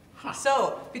 Huh.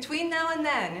 So between now and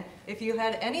then, if you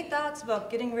had any thoughts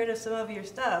about getting rid of some of your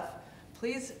stuff,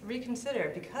 please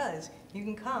reconsider, because you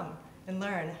can come and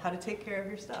learn how to take care of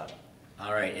your stuff.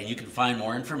 All right, and you can find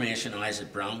more information always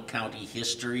at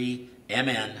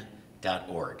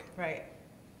browncountyhistorymn.org. Right.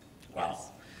 Wow.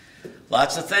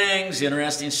 Lots of things,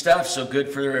 interesting stuff. So good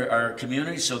for our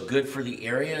community, so good for the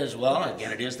area as well. Yes.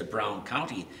 Again, it is the Brown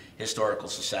County Historical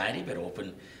Society, but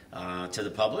open to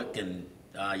the public. And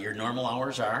your normal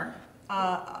hours are?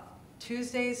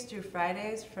 Tuesdays through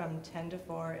Fridays from 10 to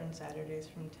 4 and Saturdays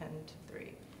from 10 to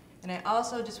 3. And I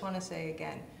also just want to say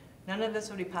again, none of this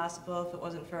would be possible if it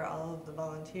wasn't for all of the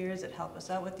volunteers that help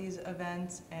us out with these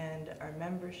events and our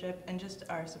membership and just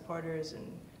our supporters and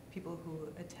people who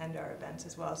attend our events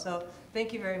as well. So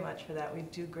thank you very much for that. We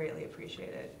do greatly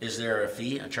appreciate it. Is there a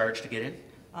fee, a charge to get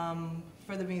in?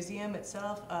 For the museum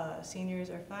itself,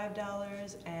 seniors are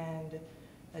 $5 and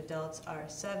adults are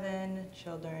 $7,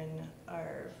 children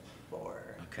are $4.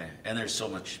 Okay, and there's so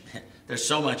much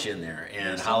in there, and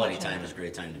There's so holiday much in time there. is a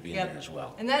great time to be Yep. in there as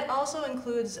well. And that also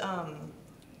includes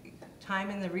time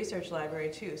in the research library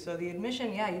too. So the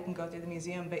admission, yeah, you can go through the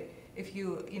museum, but if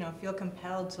you feel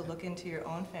compelled to look into your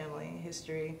own family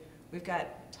history, we've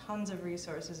got tons of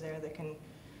resources there that can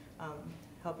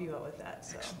help you out with that.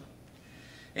 So. Excellent.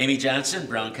 Amy Johnson,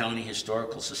 Brown County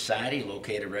Historical Society,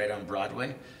 located right on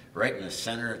Broadway, right in the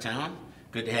center of town.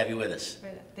 Good to have you with us.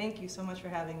 Thank you so much for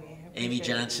having me. I Amy appreciate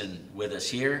it. Johnson with us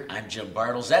here. I'm Jim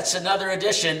Bartels. That's another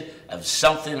edition of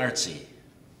Something Artsy.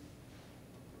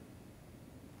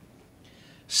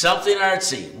 Something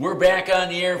Artsy. We're back on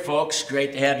the air, folks.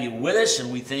 Great to have you with us,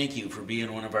 and we thank you for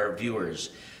being one of our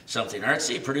viewers. Something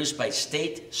Artsy, produced by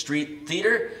State Street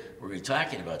Theater. We're going to be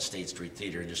talking about State Street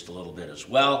Theater in just a little bit as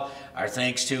well. Our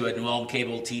thanks to New Ulm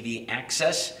Cable TV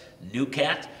Access,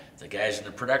 NUCAT, the guys in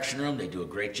the production room. They do a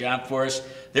great job for us.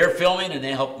 They're filming and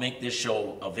they help make this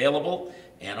show available.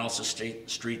 And also State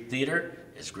Street Theater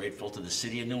is grateful to the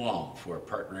city of New Ulm for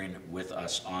partnering with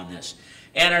us on this.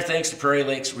 And our thanks to Prairie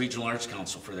Lakes Regional Arts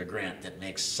Council for their grant that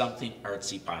makes Something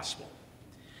Artsy possible.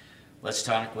 Let's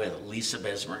talk with Lisa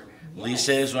Besmer. Yes.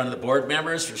 Lisa is one of the board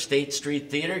members for State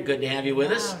Street Theater. Good to have you with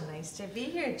us. Nice to be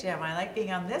here, Jim. I like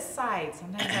being on this side.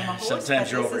 Sometimes I'm a host.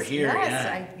 Sometimes you're over here.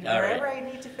 Yes, yeah. Wherever I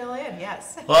need to fill in,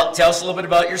 yes. Well, tell us a little bit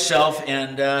about yourself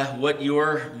and what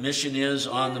your mission is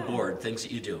on the board, things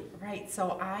that you do. Right,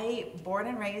 so I, born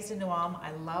and raised in New Ulm,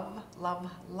 I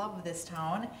love this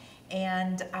town.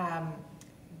 And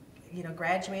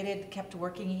graduated, kept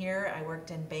working here. I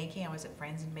worked in banking. I was at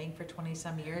Franzen Bank for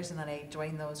 20-some years, and then I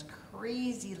joined those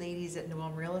crazy ladies at New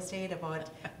Ulm Real Estate about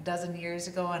a dozen years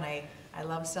ago, and I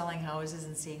love selling houses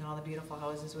and seeing all the beautiful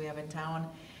houses we have in town.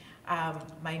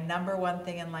 My number one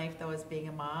thing in life, though, is being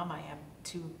a mom. I have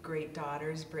 2 great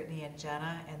daughters, Brittany and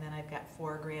Jenna, and then I've got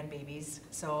 4 grandbabies.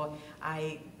 So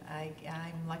I'm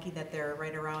lucky that they're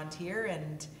right around here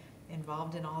and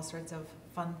involved in all sorts of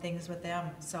fun things with them.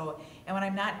 So, and when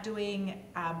I'm not doing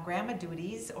grandma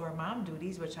duties or mom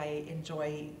duties, which I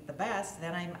enjoy the best,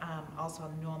 then I'm also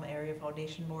on the New Ulm Area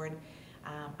Foundation Board,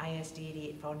 ISD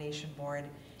 88 Foundation Board,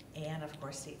 and of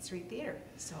course State Street Theater.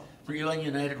 So. Were you on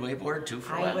United Way Board too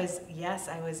for a while? Yes,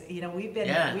 I was. We've been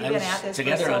at this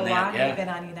for so long. Yeah. We've been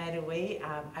on United Way.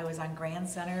 I was on Grand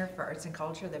Center for Arts and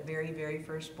Culture, the very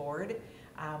first board.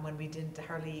 When we didn't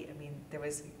there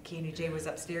was KNUJ was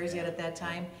upstairs yet at that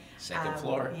time. Second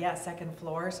floor. Yeah, second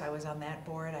floor. So I was on that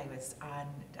board. I was on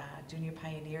Junior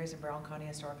Pioneers in Brown County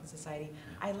Historical Society.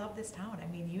 I love this town.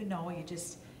 I mean, you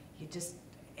just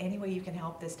any way you can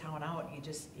help this town out,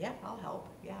 I'll help.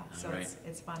 Yeah, so right.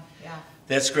 it's fun. Yeah.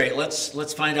 That's great.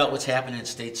 Let's find out what's happening at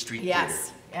State Street Theater.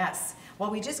 Yes. Well,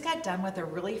 we just got done with a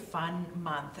really fun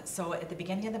month. So at the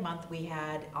beginning of the month, we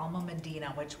had Alma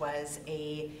Medina, which was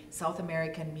a South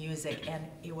American music, and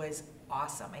it was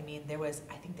awesome. I mean,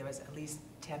 I think there was at least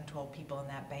 10, 12 people in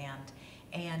that band,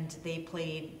 and they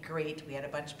played great. We had a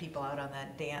bunch of people out on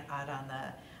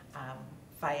the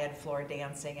FIAD floor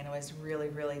dancing, and it was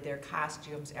really, their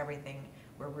costumes, everything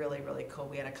were really cool.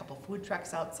 We had a couple food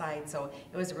trucks outside, so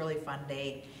it was a really fun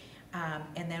day.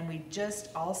 And then we just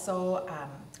also,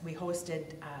 we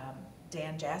hosted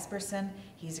Dan Jasperson.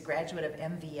 He's a graduate of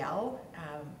MVL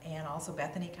and also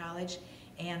Bethany College.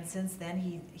 And since then,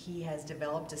 he has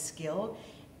developed a skill,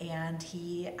 and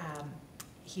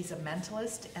he's a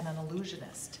mentalist and an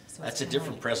illusionist. So that's a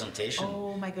different presentation.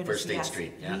 Oh my goodness! For State yes.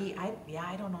 Street. Yeah.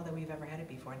 I don't know that we've ever had it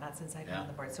before, not since I've been on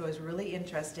the board. So it was really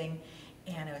interesting,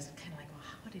 and it was kind of like, well,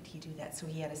 how did he do that? So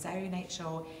he had a Saturday night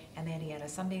show, and then he had a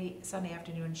Sunday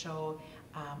afternoon show,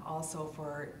 also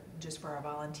for our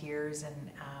volunteers,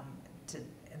 and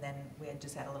then we had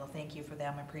just had a little thank you for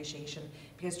them, appreciation,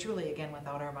 because truly, again,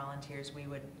 without our volunteers, we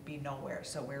would be nowhere.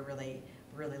 So we're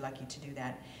really lucky to do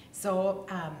that. So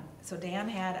so Dan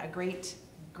had a great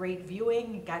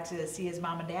viewing. Got to see his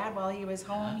mom and dad while he was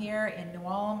home here in New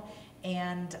Ulm.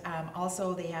 And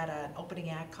also they had an opening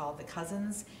act called The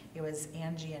Cousins. It was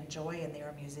Angie and Joy, and they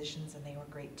were musicians, and they were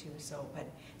great too. So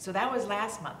that was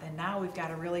last month, and now we've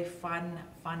got a really fun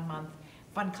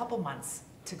couple months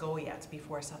to go yet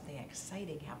before something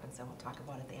exciting happens that we'll talk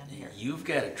about at the end here. You've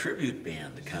got a tribute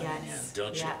band coming in,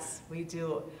 don't you? Yes, we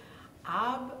do.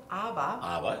 ABBA.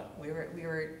 ABBA. We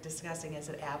were discussing, is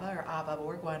it ABBA or ABBA, but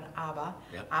we're going ABBA.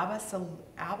 Yep.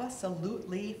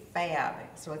 ABBA-Salutely Fab.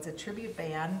 So it's a tribute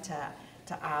band to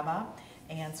ABBA.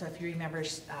 And so if you remember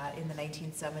in the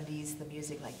 1970s, the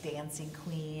music like Dancing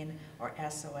Queen or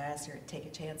SOS or Take a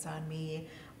Chance on Me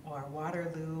or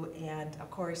Waterloo, and of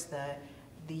course the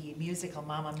musical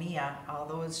Mamma Mia, all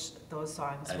those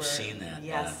songs I've were. seen that.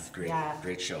 Yes. Great, yeah.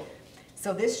 great show.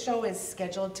 So this show is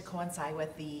scheduled to coincide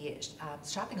with the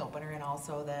shopping opener and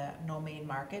also the No Main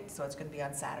Market. So it's going to be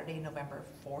on Saturday, November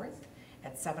 4th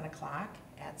at 7 o'clock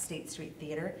at State Street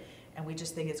Theater. And we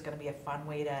just think it's going to be a fun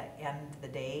way to end the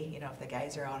day. You know, if the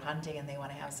guys are out hunting and they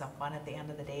want to have some fun at the end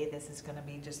of the day, this is going to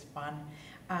be just fun.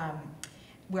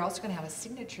 We're also going to have a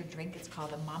signature drink. It's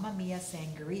called the Mamma Mia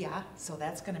Sangria. So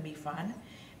that's going to be fun.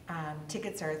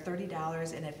 Tickets are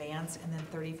 $30 in advance and then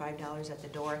 $35 at the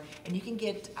door. And you can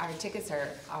get, our tickets are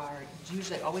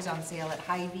usually always on sale at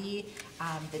Hy-Vee,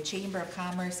 the Chamber of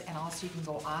Commerce, and also you can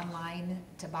go online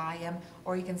to buy them,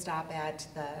 or you can stop at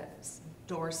the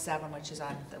door 7, which is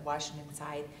on the Washington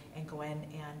side, and go in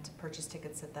and purchase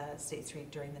tickets at the State Street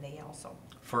during the day also.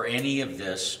 For any of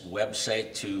this,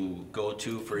 website to go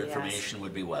to for Yes. information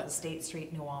would be what?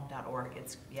 StateStreetNewUlm.org.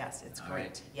 It's All great.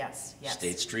 right. Yes.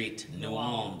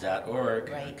 StateStreetNewUlm.org.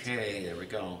 Right. Okay, there we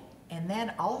go. And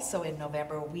then also in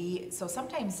November,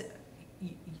 sometimes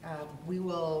we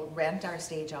will rent our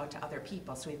stage out to other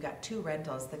people. So we've got 2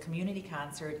 rentals. The community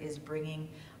concert is bringing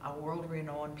a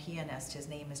world-renowned pianist. His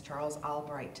name is Charles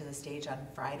Albright to the stage on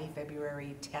Friday,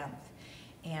 February 10th.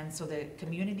 And so the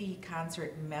community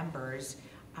concert members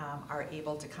are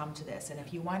able to come to this. And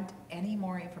if you want any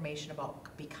more information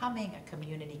about becoming a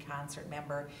community concert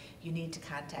member, you need to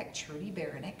contact Trudy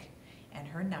Baranek, and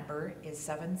her number is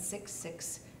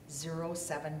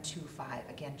 766-0725.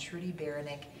 Again, Trudy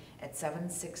Baranek at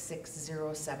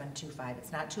 766-0725.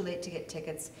 It's not too late to get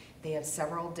tickets. They have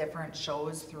several different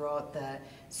shows throughout the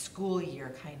school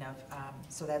year, kind of.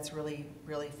 So that's really,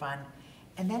 really fun.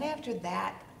 And then after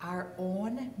that, our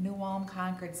own New Ulm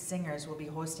Concord Singers will be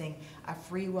hosting a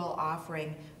free will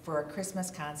offering for a Christmas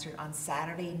concert on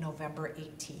Saturday, November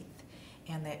 18th.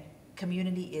 And the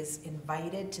community is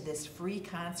invited to this free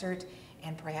concert,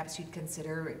 and perhaps you'd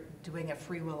consider doing a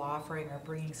free will offering or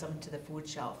bringing some to the food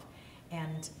shelf.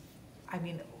 And I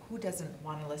mean, who doesn't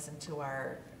want to listen to we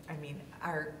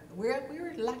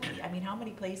were lucky. I mean, how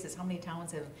many places, how many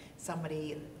towns have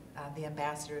somebody, the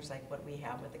ambassadors like what we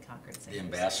have with the Concord Singers? The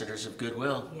Ambassadors of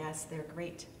Goodwill. Yes, they're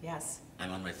great, yes.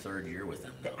 I'm on my 3rd year with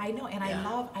them now. I know, and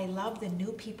Yeah. I love the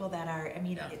new people that are,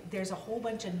 Yeah. there's a whole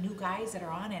bunch of new guys that are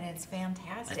on, and it's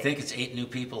fantastic. I think it's 8 new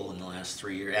people in the last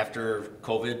 3 years. After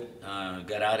COVID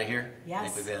got out of here, I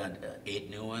Yes. think we've had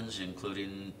 8 new ones,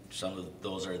 including some of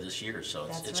those are this year, so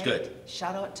That's it's right. good.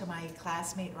 Shout out to my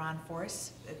classmate Ron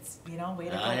Force. It's, way to go,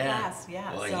 Yeah. class,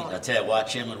 yeah. Well, So- I'll tell you,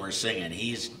 watch him when we're singing.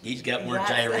 He's got more Yes.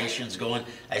 gyrations going.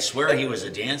 I swear he was a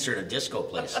dancer at a disco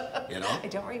place, you know? I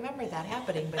don't remember that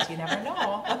happening, but you never know.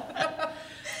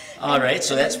 All right,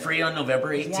 so that's free on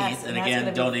November 18th, Yes, and and that's again,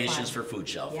 gonna be donations fun. for Food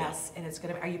Shelf. yeah. Yes, and it's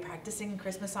gonna, are you practicing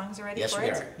Christmas songs already Yes, for we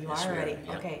it? are. You Yes, are we are, already?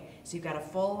 yeah. Okay, so you've got a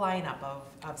full lineup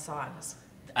of songs.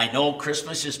 I know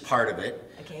Christmas is part of it.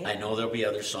 Okay. I know there'll be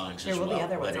other songs There as will well. be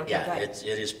other ones. But Okay, yeah, good.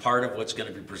 it is part of what's going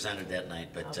to be presented that night,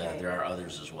 but Okay. there are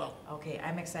others as well. Okay,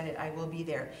 I'm excited. I will be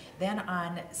there. Then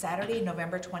on Saturday,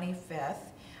 November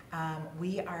 25th,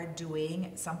 we are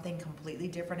doing something completely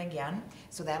different again.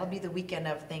 So that'll be the weekend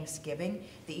of Thanksgiving.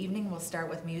 The evening will start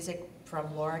with music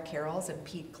from Laura Carrolls and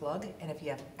Pete Klug. And if you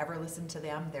have ever listened to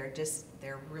them, they're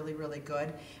really, really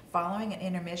good. Following an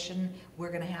intermission,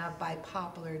 we're going to have, by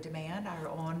popular demand, our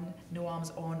own, New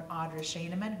Ulm's own Audra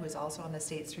Shaneman, who is also on the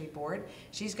State Street Board.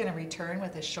 She's going to return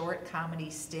with a short comedy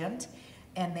stint.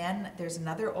 And then there's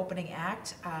another opening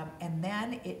act, and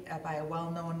then by a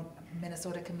well-known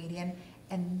Minnesota comedian.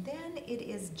 And then it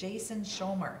is Jason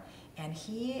Schomer, and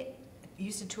he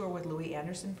used to tour with Louis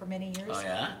Anderson for many years. Oh,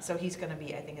 yeah? So he's going to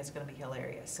be, I think it's going to be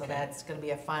hilarious. So that's going to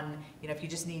be a fun, if you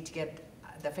just need to get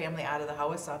the family out of the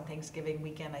house on Thanksgiving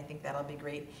weekend, I think that'll be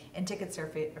great. And tickets are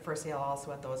for sale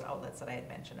also at those outlets that I had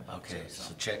mentioned about. Okay, too,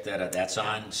 so check that out. That's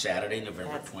on Saturday,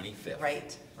 November That's 25th.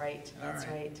 Right, All that's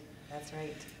right. right, that's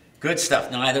right. Good stuff.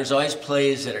 Now, there's always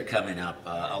plays that are coming up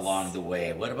along the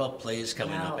way. What about plays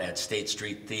coming up Well- at State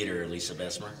Street Theater, Lisa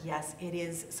Besmer? Yes, it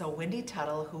is. So Wendy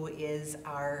Tuttle, who is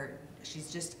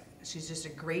she's just a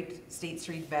great State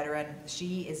Street veteran.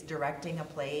 She is directing a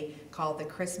play called The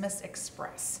Christmas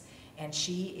Express. And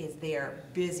she is there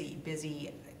busy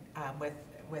with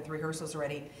with rehearsals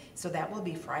already. So that will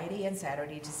be Friday and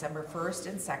Saturday, December 1st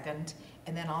and 2nd,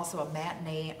 and then also a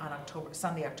matinee on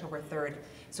Sunday, October 3rd.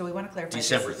 So we want to clarify.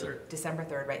 December 3rd. December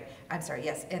 3rd, right. I'm sorry,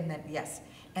 yes, and then, yes.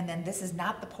 And then this is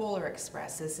not the Polar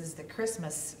Express, this is the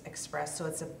Christmas Express. So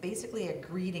it's basically a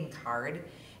greeting card.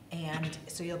 And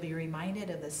so you'll be reminded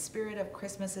of the spirit of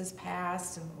Christmases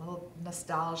past and a little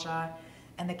nostalgia.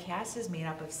 And the cast is made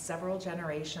up of several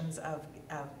generations of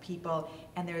people.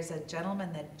 And there's a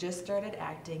gentleman that just started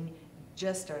acting,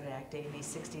 and he's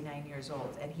 69 years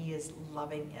old, and he is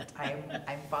loving it.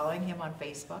 I'm following him on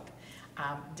Facebook.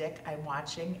 Dick, I'm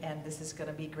watching, and this is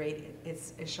gonna be great.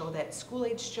 It's a show that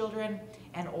school-age children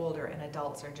and older and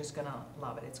adults are just gonna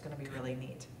love it. It's gonna be really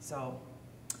neat. So,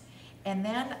 and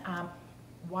then,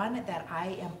 one that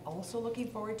I am also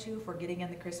looking forward to for getting in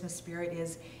the Christmas spirit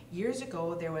is, years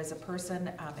ago there was a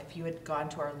person, if you had gone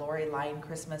to our Lori Line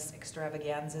Christmas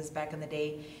extravaganzas back in the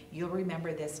day, you'll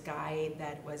remember this guy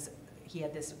that he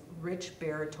had this rich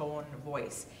baritone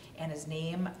voice, and his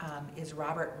name is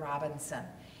Robert Robinson.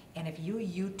 And if you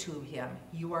YouTube him,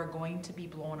 you are going to be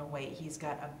blown away. He's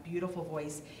got a beautiful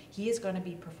voice. He is going to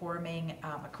be performing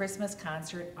a Christmas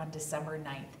concert on December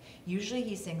 9th. Usually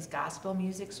he sings gospel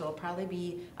music, so it'll probably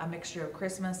be a mixture of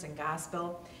Christmas and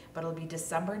gospel, but it'll be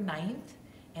December 9th,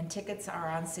 and tickets are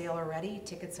on sale already.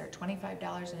 Tickets are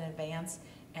 $25 in advance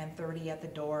and $30 at the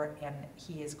door, and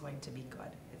he is going to be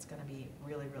good. It's going to be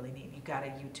really, really neat. You've got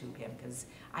to YouTube him, because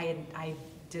I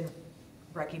didn't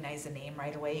recognize the name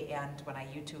right away, and when I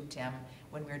YouTubed him,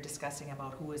 when we were discussing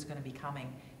about who is going to be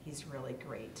coming, he's really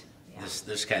great. Yeah.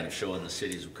 This kind of show in the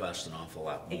cities would cost an awful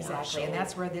lot more. Exactly, so. and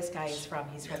that's where this guy is from.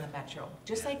 He's from the Metro.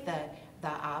 Just like the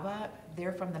ABBA,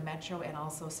 they're from the Metro, and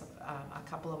also a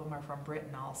couple of them are from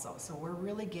Britain also. So we're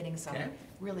really getting some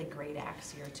really great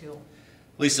acts here too.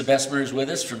 Lisa Bessemer is with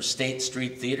us from State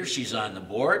Street Theater. She's on the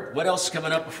board. What else is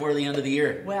coming up before the end of the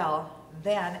year? Well,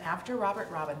 then after Robert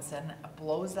Robinson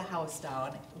blows the house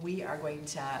down, we are going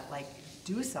to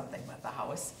do something with the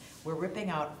house. We're ripping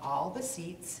out all the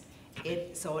seats.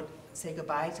 So say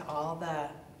goodbye to all the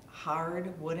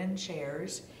hard wooden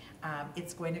chairs.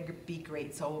 It's going to be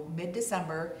great. So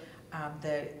mid-December,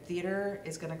 the theater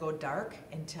is going to go dark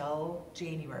until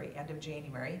January, end of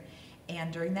January.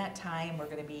 And during that time, we're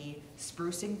going to be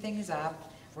sprucing things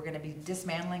up. We're going to be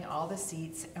dismantling all the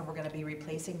seats, and we're going to be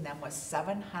replacing them with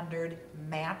 700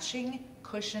 matching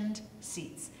cushioned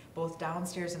seats, both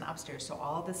downstairs and upstairs. So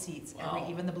all the seats, wow.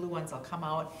 Even the blue ones, will come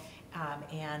out,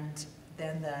 and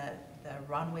then the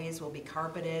runways will be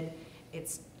carpeted.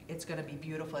 It's going to be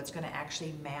beautiful. It's going to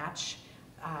actually match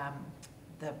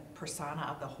the persona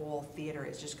of the whole theater.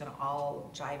 It's just going to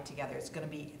all jive together. It's going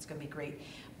to be great.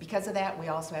 Because of that, we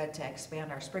also had to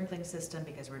expand our sprinkling system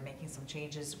because we're making some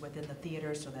changes within the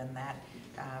theater. So then that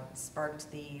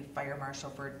sparked the fire marshal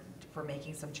for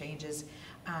making some changes.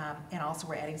 And also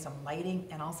we're adding some lighting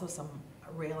and also some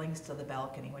railings to the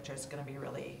balcony, which is going to be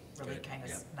really kind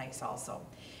of nice also.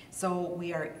 So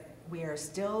we are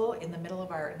still in the middle of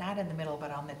our, not in the middle,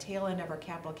 but on the tail end of our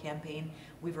capital campaign.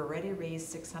 We've already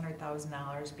raised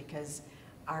 $600,000 because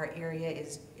our area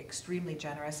is extremely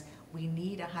generous. We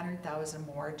need $100,000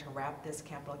 more to wrap this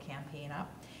capital campaign up.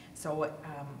 So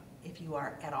if you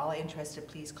are at all interested,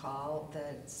 please call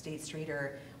the State Street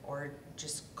or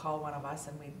just call one of us,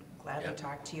 and we'd gladly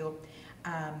talk to you.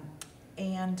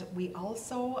 And we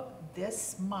also,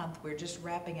 this month, we're just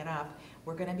wrapping it up,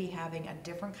 we're going to be having a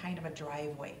different kind of a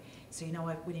driveway. So you know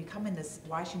what, when you come in this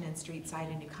Washington Street side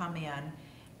and you come in,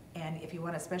 and if you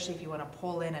want, especially if you want to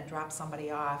pull in and drop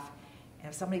somebody off, and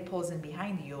if somebody pulls in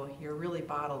behind you, you're really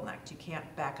bottlenecked. You can't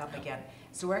back up again.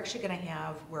 So we're actually going to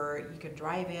have where you can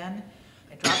drive in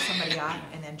and drop somebody off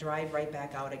and then drive right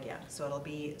back out again. So it'll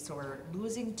be, so we're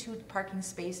losing 2 parking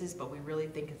spaces, but we really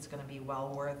think it's going to be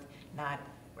well worth not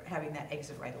having that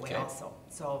exit right away also.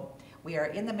 So we are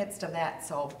in the midst of that.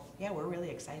 So yeah, we're really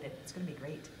excited. It's going to be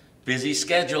great. Busy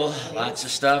schedule, lots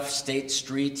of stuff. State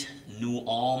Street,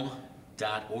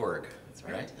 newalm.org. That's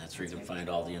right. That's where you can find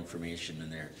all the information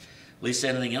in there. Lisa,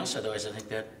 anything else? Otherwise, I think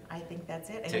that's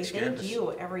it. And we takes care of thank us.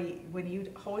 you when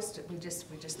you host. We just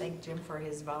thank Jim for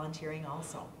his volunteering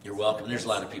also. You're welcome. There's a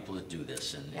lot of people that do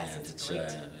this, and, yes, and it's great.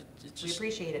 It's We just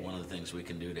appreciate it. one of the things we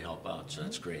can do to help out. So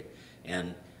that's great.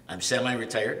 And I'm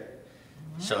semi-retired,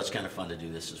 so it's kind of fun to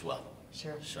do this as well.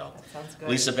 Sure. So that sounds good.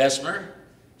 Lisa Bessemer,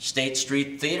 State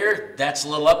Street Theater. That's a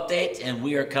little update, and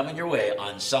we are coming your way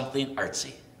on Something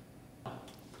Artsy.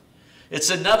 It's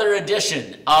another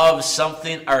edition of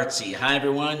Something Artsy. Hi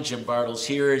everyone, Jim Bartels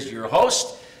here as your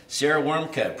host. Sarah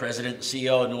Wormka, President and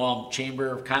CEO of New Ulm Chamber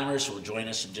of Commerce, will join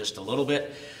us in just a little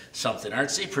bit. Something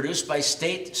Artsy, produced by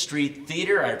State Street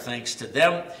Theater. Our thanks to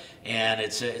them. And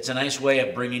it's a nice way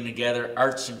of bringing together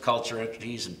arts and culture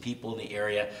entities and people in the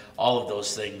area, all of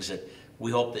those things that we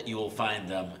hope that you will find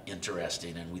them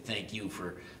interesting, and we thank you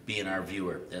for being our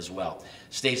viewer as well.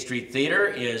 State Street Theater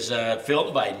is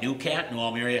filmed by NUCAT, New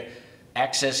Ulm Area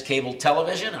Access Cable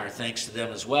Television. Our thanks to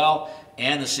them as well.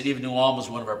 And the City of New Ulm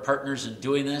is one of our partners in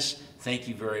doing this. Thank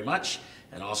you very much.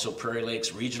 And also Prairie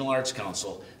Lakes Regional Arts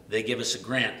Council. They give us a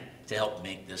grant to help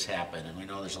make this happen. And we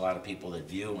know there's a lot of people that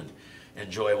view and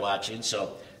enjoy watching.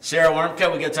 So Sarah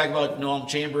Wormka, we got to talk about New Ulm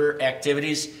Chamber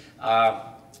activities.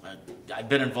 I've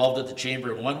been involved with the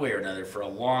Chamber in one way or another for a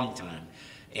long time,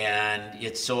 and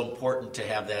it's so important to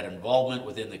have that involvement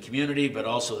within the community, but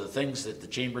also the things that the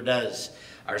Chamber does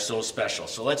are so special.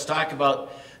 So let's talk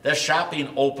about the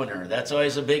shopping opener. That's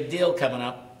always a big deal coming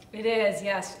up. It is,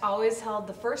 yes. Always held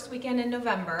the first weekend in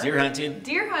November. Deer hunting.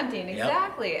 Deer hunting,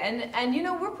 exactly. Yep. And you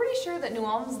know, we're pretty sure that New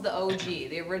Ulm's the OG,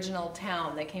 the original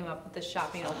town that came up with the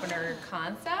shopping opener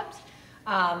concept.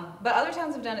 But other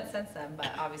towns have done it since then,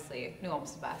 but obviously New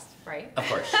Ulm's the best, right? Of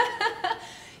course.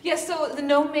 Yes, so the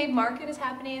No-Made Market is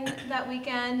happening that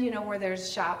weekend, you know, where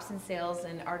there's shops and sales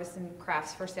and artisan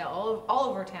crafts for sale all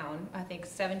over town. I think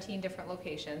 17 different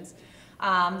locations.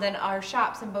 Then our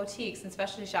shops and boutiques and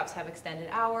specialty shops have extended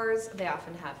hours. They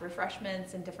often have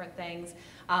refreshments and different things.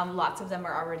 Lots of them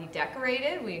are already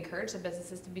decorated. We encourage the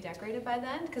businesses to be decorated by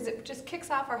then because it just kicks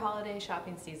off our holiday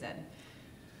shopping season.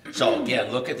 So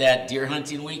again, look at that deer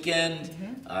hunting weekend,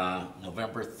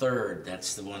 November 3rd.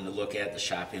 That's the one to look at, the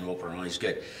shopping opener, always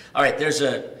good. All right, there's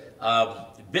a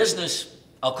business,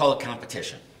 I'll call it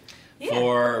competition,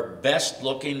 for best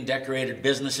looking decorated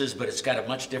businesses, but it's got a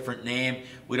much different name.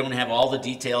 We don't have all the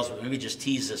details, but maybe just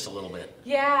tease this a little bit.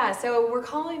 Yeah, so we're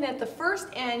calling it the first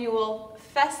annual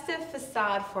Festive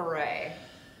Facade Foray.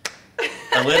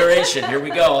 Alliteration, here we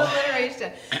go.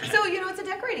 Alliteration. So, you know, it's a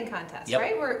decorating contest,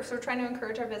 right? We're trying to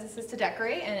encourage our businesses to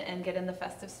decorate and get in the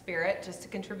festive spirit just to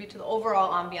contribute to the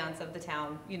overall ambiance of the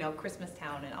town, you know, Christmas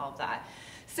town and all of that.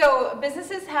 So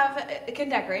businesses can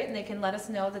decorate and they can let us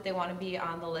know that they want to be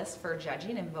on the list for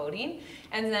judging and voting.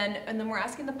 And then we're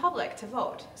asking the public to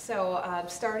vote. So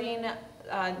starting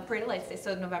Parade of Lights Day,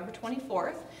 so November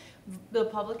 24th, the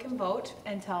public can vote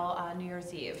until New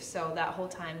Year's Eve. So that whole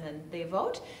time, then they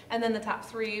vote, and then the top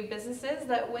 3 businesses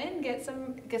that win get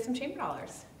some chamber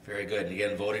dollars. Very good. And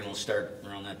again, voting will start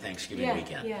around that Thanksgiving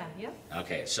weekend. Yeah.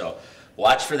 Okay, so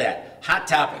watch for that. Hot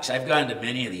topics. I've gone to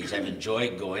many of these. I've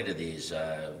enjoyed going to these.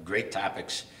 Great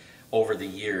topics over the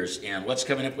years. And what's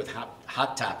coming up with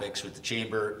hot topics with the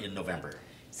Chamber in November?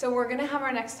 So we're going to have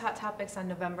our next Hot Topics on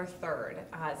November 3rd.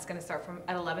 It's going to start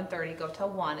at 11:30, go till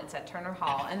 1. It's at Turner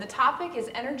Hall. And the topic is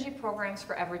energy programs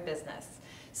for every business.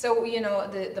 So, you know,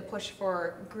 the push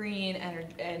for green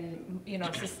and you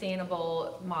know,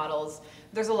 sustainable models,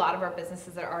 there's a lot of our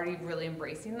businesses that are already really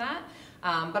embracing that.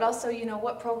 But also, you know,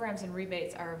 what programs and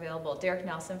rebates are available. Derek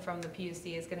Nelson from the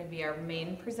PUC is going to be our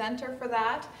main presenter for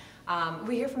that.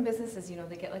 We hear from businesses, you know,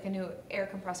 they get like a new air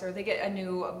compressor, they get a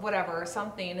new whatever or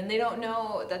something, and they don't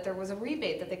know that there was a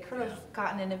rebate that they could have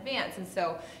gotten in advance. And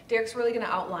so Derek's really going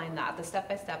to outline that, the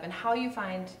step-by-step, and how you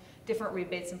find different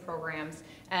rebates and programs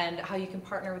and how you can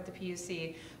partner with the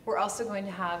PUC. We're also going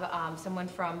to have someone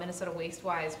from Minnesota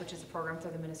Wastewise, which is a program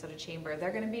through the Minnesota Chamber.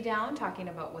 They're going to be down talking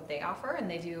about what they offer,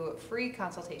 and they do free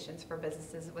consultations for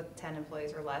businesses with 10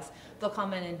 employees or less. They'll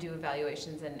come in and do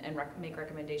evaluations and make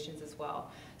recommendations as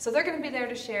well. So they're going to be there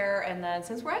to share, and then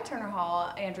since we're at Turner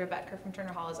Hall, Andrea Betker from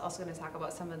Turner Hall is also going to talk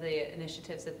about some of the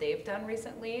initiatives that they've done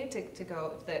recently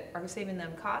that are saving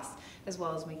them costs as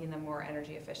well as making them more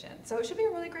energy efficient. So it should be a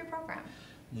really great program.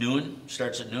 Noon,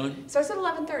 starts at noon? Starts at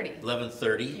 11:30.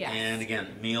 11:30, Yes. And again,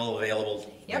 meal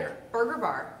available there. Burger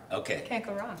bar. Okay. Can't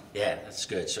go wrong. Yeah, that's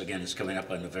good. So again, it's coming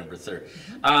up on November 3rd.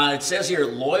 It says here,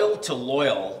 loyal to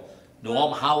loyal, New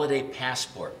Ulm Holiday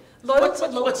Passport. Loyal to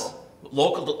local.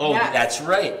 Local to, oh, Yes. that's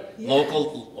right. Yeah.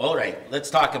 Local, all right, let's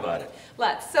talk about it.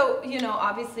 So, you know,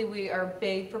 obviously we are a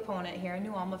big proponent here in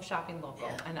New Ulm of shopping local.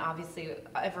 Yeah. And obviously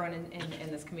everyone in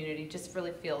this community just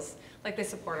really feels like they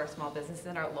support our small businesses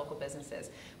and our local businesses,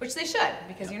 which they should,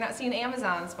 because you're not seeing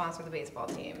Amazon sponsor the baseball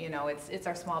team. You know, it's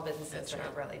our small businesses that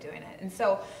are really doing it. And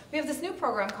so we have this new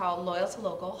program called Loyal to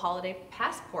Local Holiday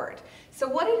Passport. So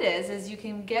what it is you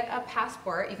can get a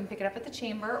passport. You can pick it up at the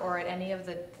Chamber or at any of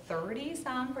the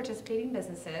 30-some participating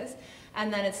businesses.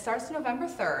 And then it starts November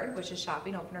 3rd, which is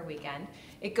shopping opener weekend.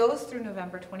 It goes through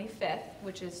November 25th,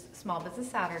 which is Small Business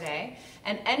Saturday.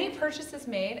 And any purchases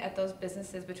made at those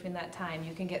businesses between that time,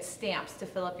 you can get stamps to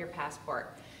fill up your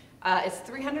passport. It's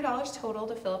 $300 total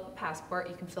to fill up a passport.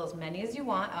 You can fill as many as you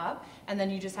want up, and then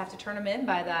you just have to turn them in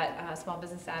by that Small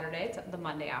Business Saturday, the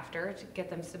Monday after, to get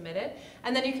them submitted.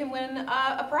 And then you can win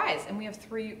a prize, and we have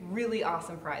 3 really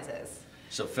awesome prizes.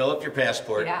 So fill up your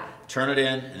passport, Yeah. turn it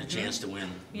in, and a chance to win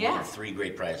Yeah. one of 3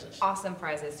 great prizes. Awesome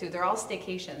prizes too. They're all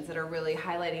staycations that are really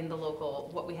highlighting the local,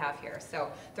 what we have here. So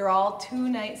they're all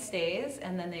 2-night stays,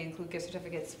 and then they include gift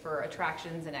certificates for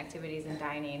attractions and activities and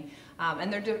dining.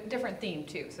 And they're different themed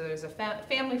too. So there's a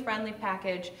family-friendly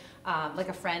package, like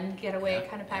a friend getaway Yeah,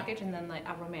 kind of yeah. package, and then like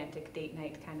a romantic date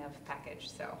night kind of package.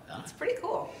 So Ah. it's pretty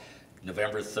cool.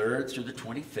 November 3rd through the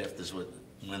 25th is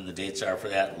when the dates are for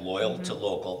that loyal to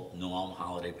local New Ulm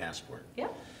holiday passport. Yeah.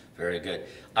 Very good.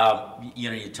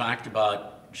 You talked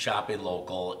about shopping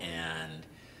local and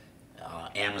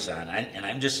Amazon, and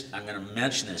I'm going to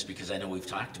mention this because I know we've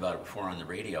talked about it before on the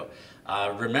radio.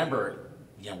 Remember,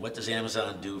 what does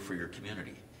Amazon do for your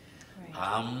community?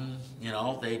 Right.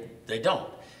 They don't.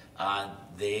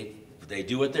 They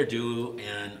do what they do,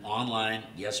 and online,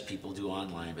 yes, people do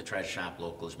online, but try to shop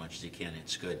local as much as you can.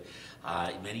 It's good.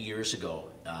 Many years ago,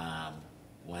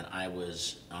 when I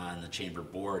was on the chamber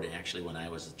board, actually when I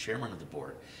was the chairman of the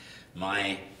board,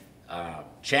 my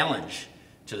challenge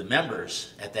to the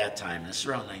members at that time, this is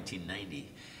around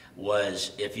 1990,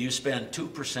 was if you spend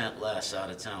 2% less out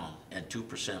of town and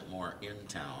 2% more in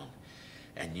town,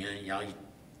 and you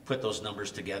put those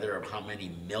numbers together of how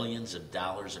many millions of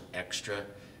dollars of extra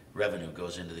revenue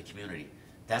goes into the community.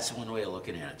 That's one way of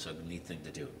looking at it, so a neat thing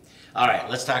to do. All right,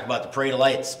 let's talk about the Parade of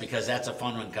Lights, because that's a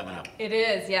fun one coming up. It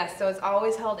is, yes. So it's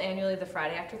always held annually the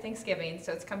Friday after Thanksgiving.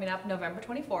 So it's coming up November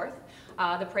 24th.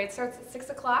 The parade starts at 6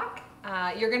 o'clock.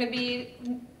 You're going to be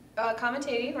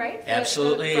commentating, right?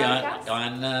 Absolutely, For the broadcast?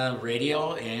 on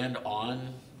radio and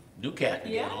on NUCAT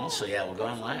again Yeah. also. Yeah, we'll go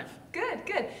on live. Good,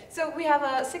 good. So we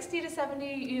have 60 to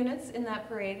 70 units in that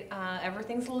parade.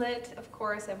 Everything's lit, of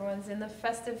course. Everyone's in the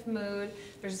festive mood.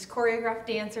 There's choreographed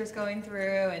dancers going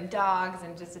through and dogs,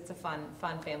 and just it's a fun,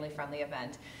 family-friendly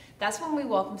event. That's when we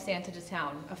welcome Santa to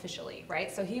town officially,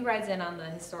 right? So he rides in on the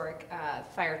historic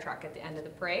fire truck at the end of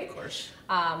the parade. Of course.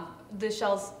 The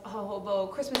Shell's Hobo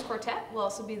Christmas Quartet will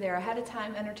also be there ahead of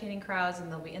time, entertaining crowds,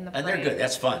 and they'll be in the parade. And they're good.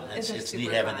 That's fun. It's It's super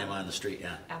neat having fun. them on the street,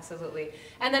 yeah. Absolutely.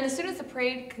 And then as soon as the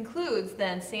parade concludes,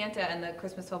 then Santa and the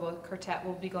Christmas Hobo Quartet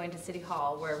will be going to City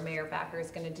Hall, where Mayor Backer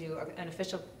is going to do an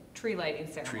official tree lighting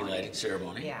ceremony. Tree lighting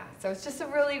ceremony. Yeah. So it's just a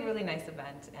really, really nice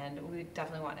event, and we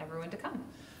definitely want everyone to come.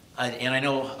 And I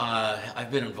know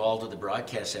I've been involved with the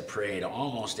broadcast at Parade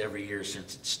almost every year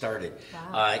since it started.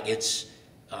 Wow. It's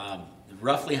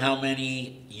roughly how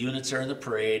many units are in the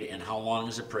parade and how long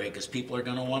is the parade, because people are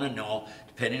going to want to know,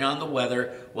 depending on the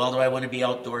weather, well, do I want to be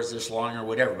outdoors this long or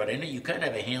whatever, but I know you kind of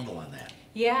have a handle on that.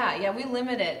 Yeah, we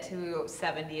limit it to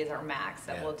 70 is our max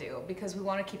that Yeah. we'll do, because we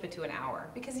want to keep it to an hour,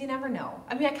 because you never know.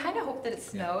 I mean, I kind of hope that it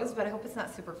snows, but I hope it's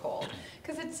not super cold,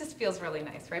 because it just feels really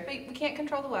nice, right? But we can't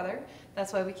control the weather.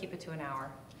 That's why we keep it to an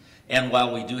hour. And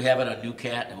while we do have it on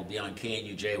NUCAT and we'll be on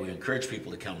KNUJ, we encourage people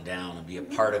to come down and be a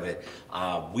part of it.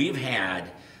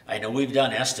 I know we've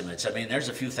done estimates. I mean, there's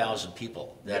a few thousand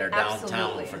people that are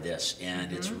downtown Absolutely. for this,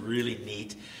 and it's really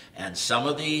neat. And some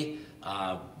of the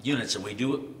units, and we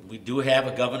do have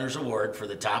a governor's award for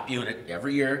the top unit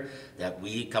every year that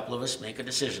a couple of us make a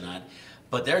decision on.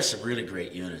 But there's some really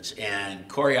great units, and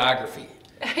choreography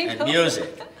and know.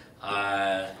 music.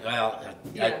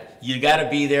 Yeah. You got to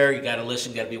be there. You got to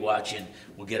listen. Got to be watching.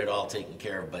 We'll get it all taken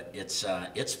care of. But it's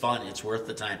fun. It's worth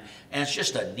the time, and it's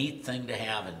just a neat thing to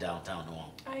have in downtown New Ulm.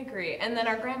 I agree. And then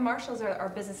our Grand Marshals are our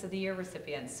Business of the Year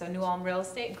recipients. So New Ulm Real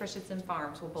Estate and Christensen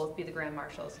Farms will both be the Grand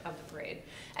Marshals of the parade.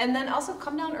 And then also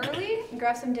come down early and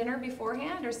grab some dinner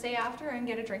beforehand or stay after and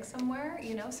get a drink somewhere.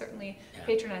 Certainly Yeah.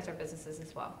 patronize our businesses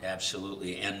as well.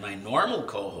 Absolutely. And my normal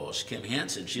co-host, Kim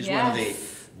Hansen, she's one of the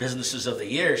Yes. Businesses of the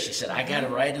Year. She said, I got to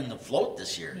ride in the float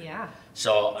this year. Yeah.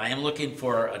 So I am looking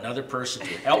for another person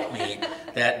to help me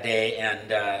that day,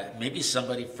 and maybe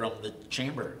somebody from the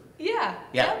chamber. Yeah.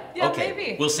 Yeah. Okay.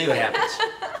 Maybe. We'll see what happens.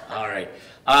 All right.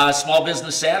 Small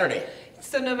Business Saturday.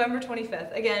 So November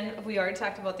 25th, again, we already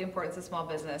talked about the importance of small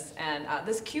business, and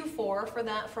this Q4 for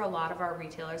that, for a lot of our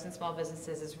retailers and small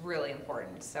businesses is really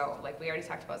important. So like we already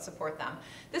talked about, support them.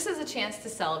 This is a chance to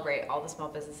celebrate all the small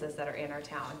businesses that are in our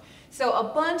town. So a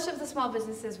bunch of the small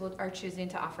businesses are choosing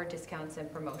to offer discounts and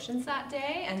promotions that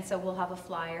day, and so we'll have a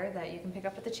flyer that you can pick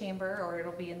up at the chamber, or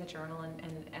it'll be in the journal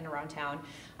and around town.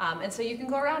 And so you can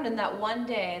go around, and that one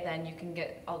day, then you can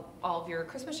get all of your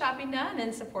Christmas shopping done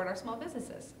and support our small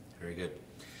businesses. Very good.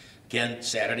 Again,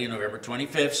 Saturday, November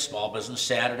 25th, Small Business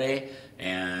Saturday,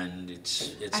 and it's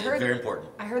very important.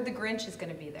 I heard the Grinch is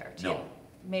going to be there too. No.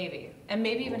 Maybe. And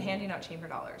maybe even handing out chamber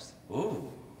dollars.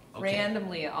 Ooh, okay.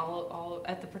 Randomly, all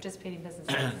at the participating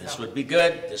businesses. This So, would be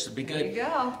good. This would be there good. you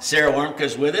go. Sarah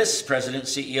Warmka's with us, President,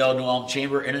 CEO, New Ulm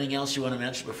Chamber. Anything else you want to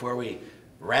mention before we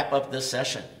wrap up this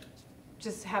session?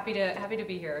 Just happy to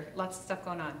be here. Lots of stuff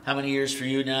going on. How many years for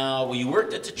you now? Well, you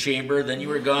worked at the chamber, then you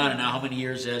were gone, and now how many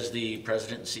years as the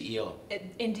president and CEO?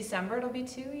 In December, it'll be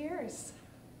 2 years.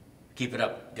 Keep it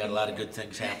up. Got a lot of good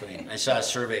things happening. I saw a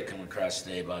survey come across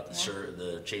today about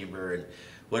the chamber and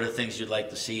what are things you'd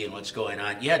like to see and what's going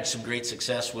on. You had some great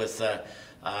success with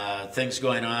things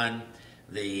going on.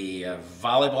 The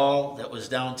volleyball that was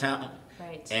downtown.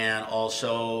 Right. And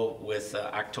also with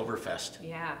Oktoberfest.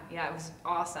 Yeah, it was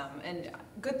awesome. And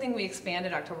good thing we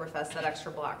expanded Oktoberfest, that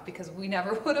extra block, because we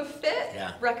never would have fit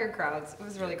record crowds. It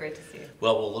was really great to see.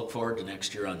 Well, we'll look forward to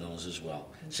next year on those as well.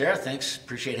 Sarah, thanks.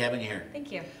 Appreciate having you here.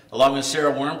 Thank you. Along with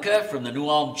Sarah Warmka from the New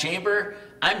Ulm Chamber,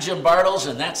 I'm Jim Bartels,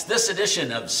 and that's this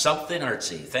edition of Something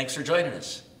Artsy. Thanks for joining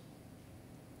us.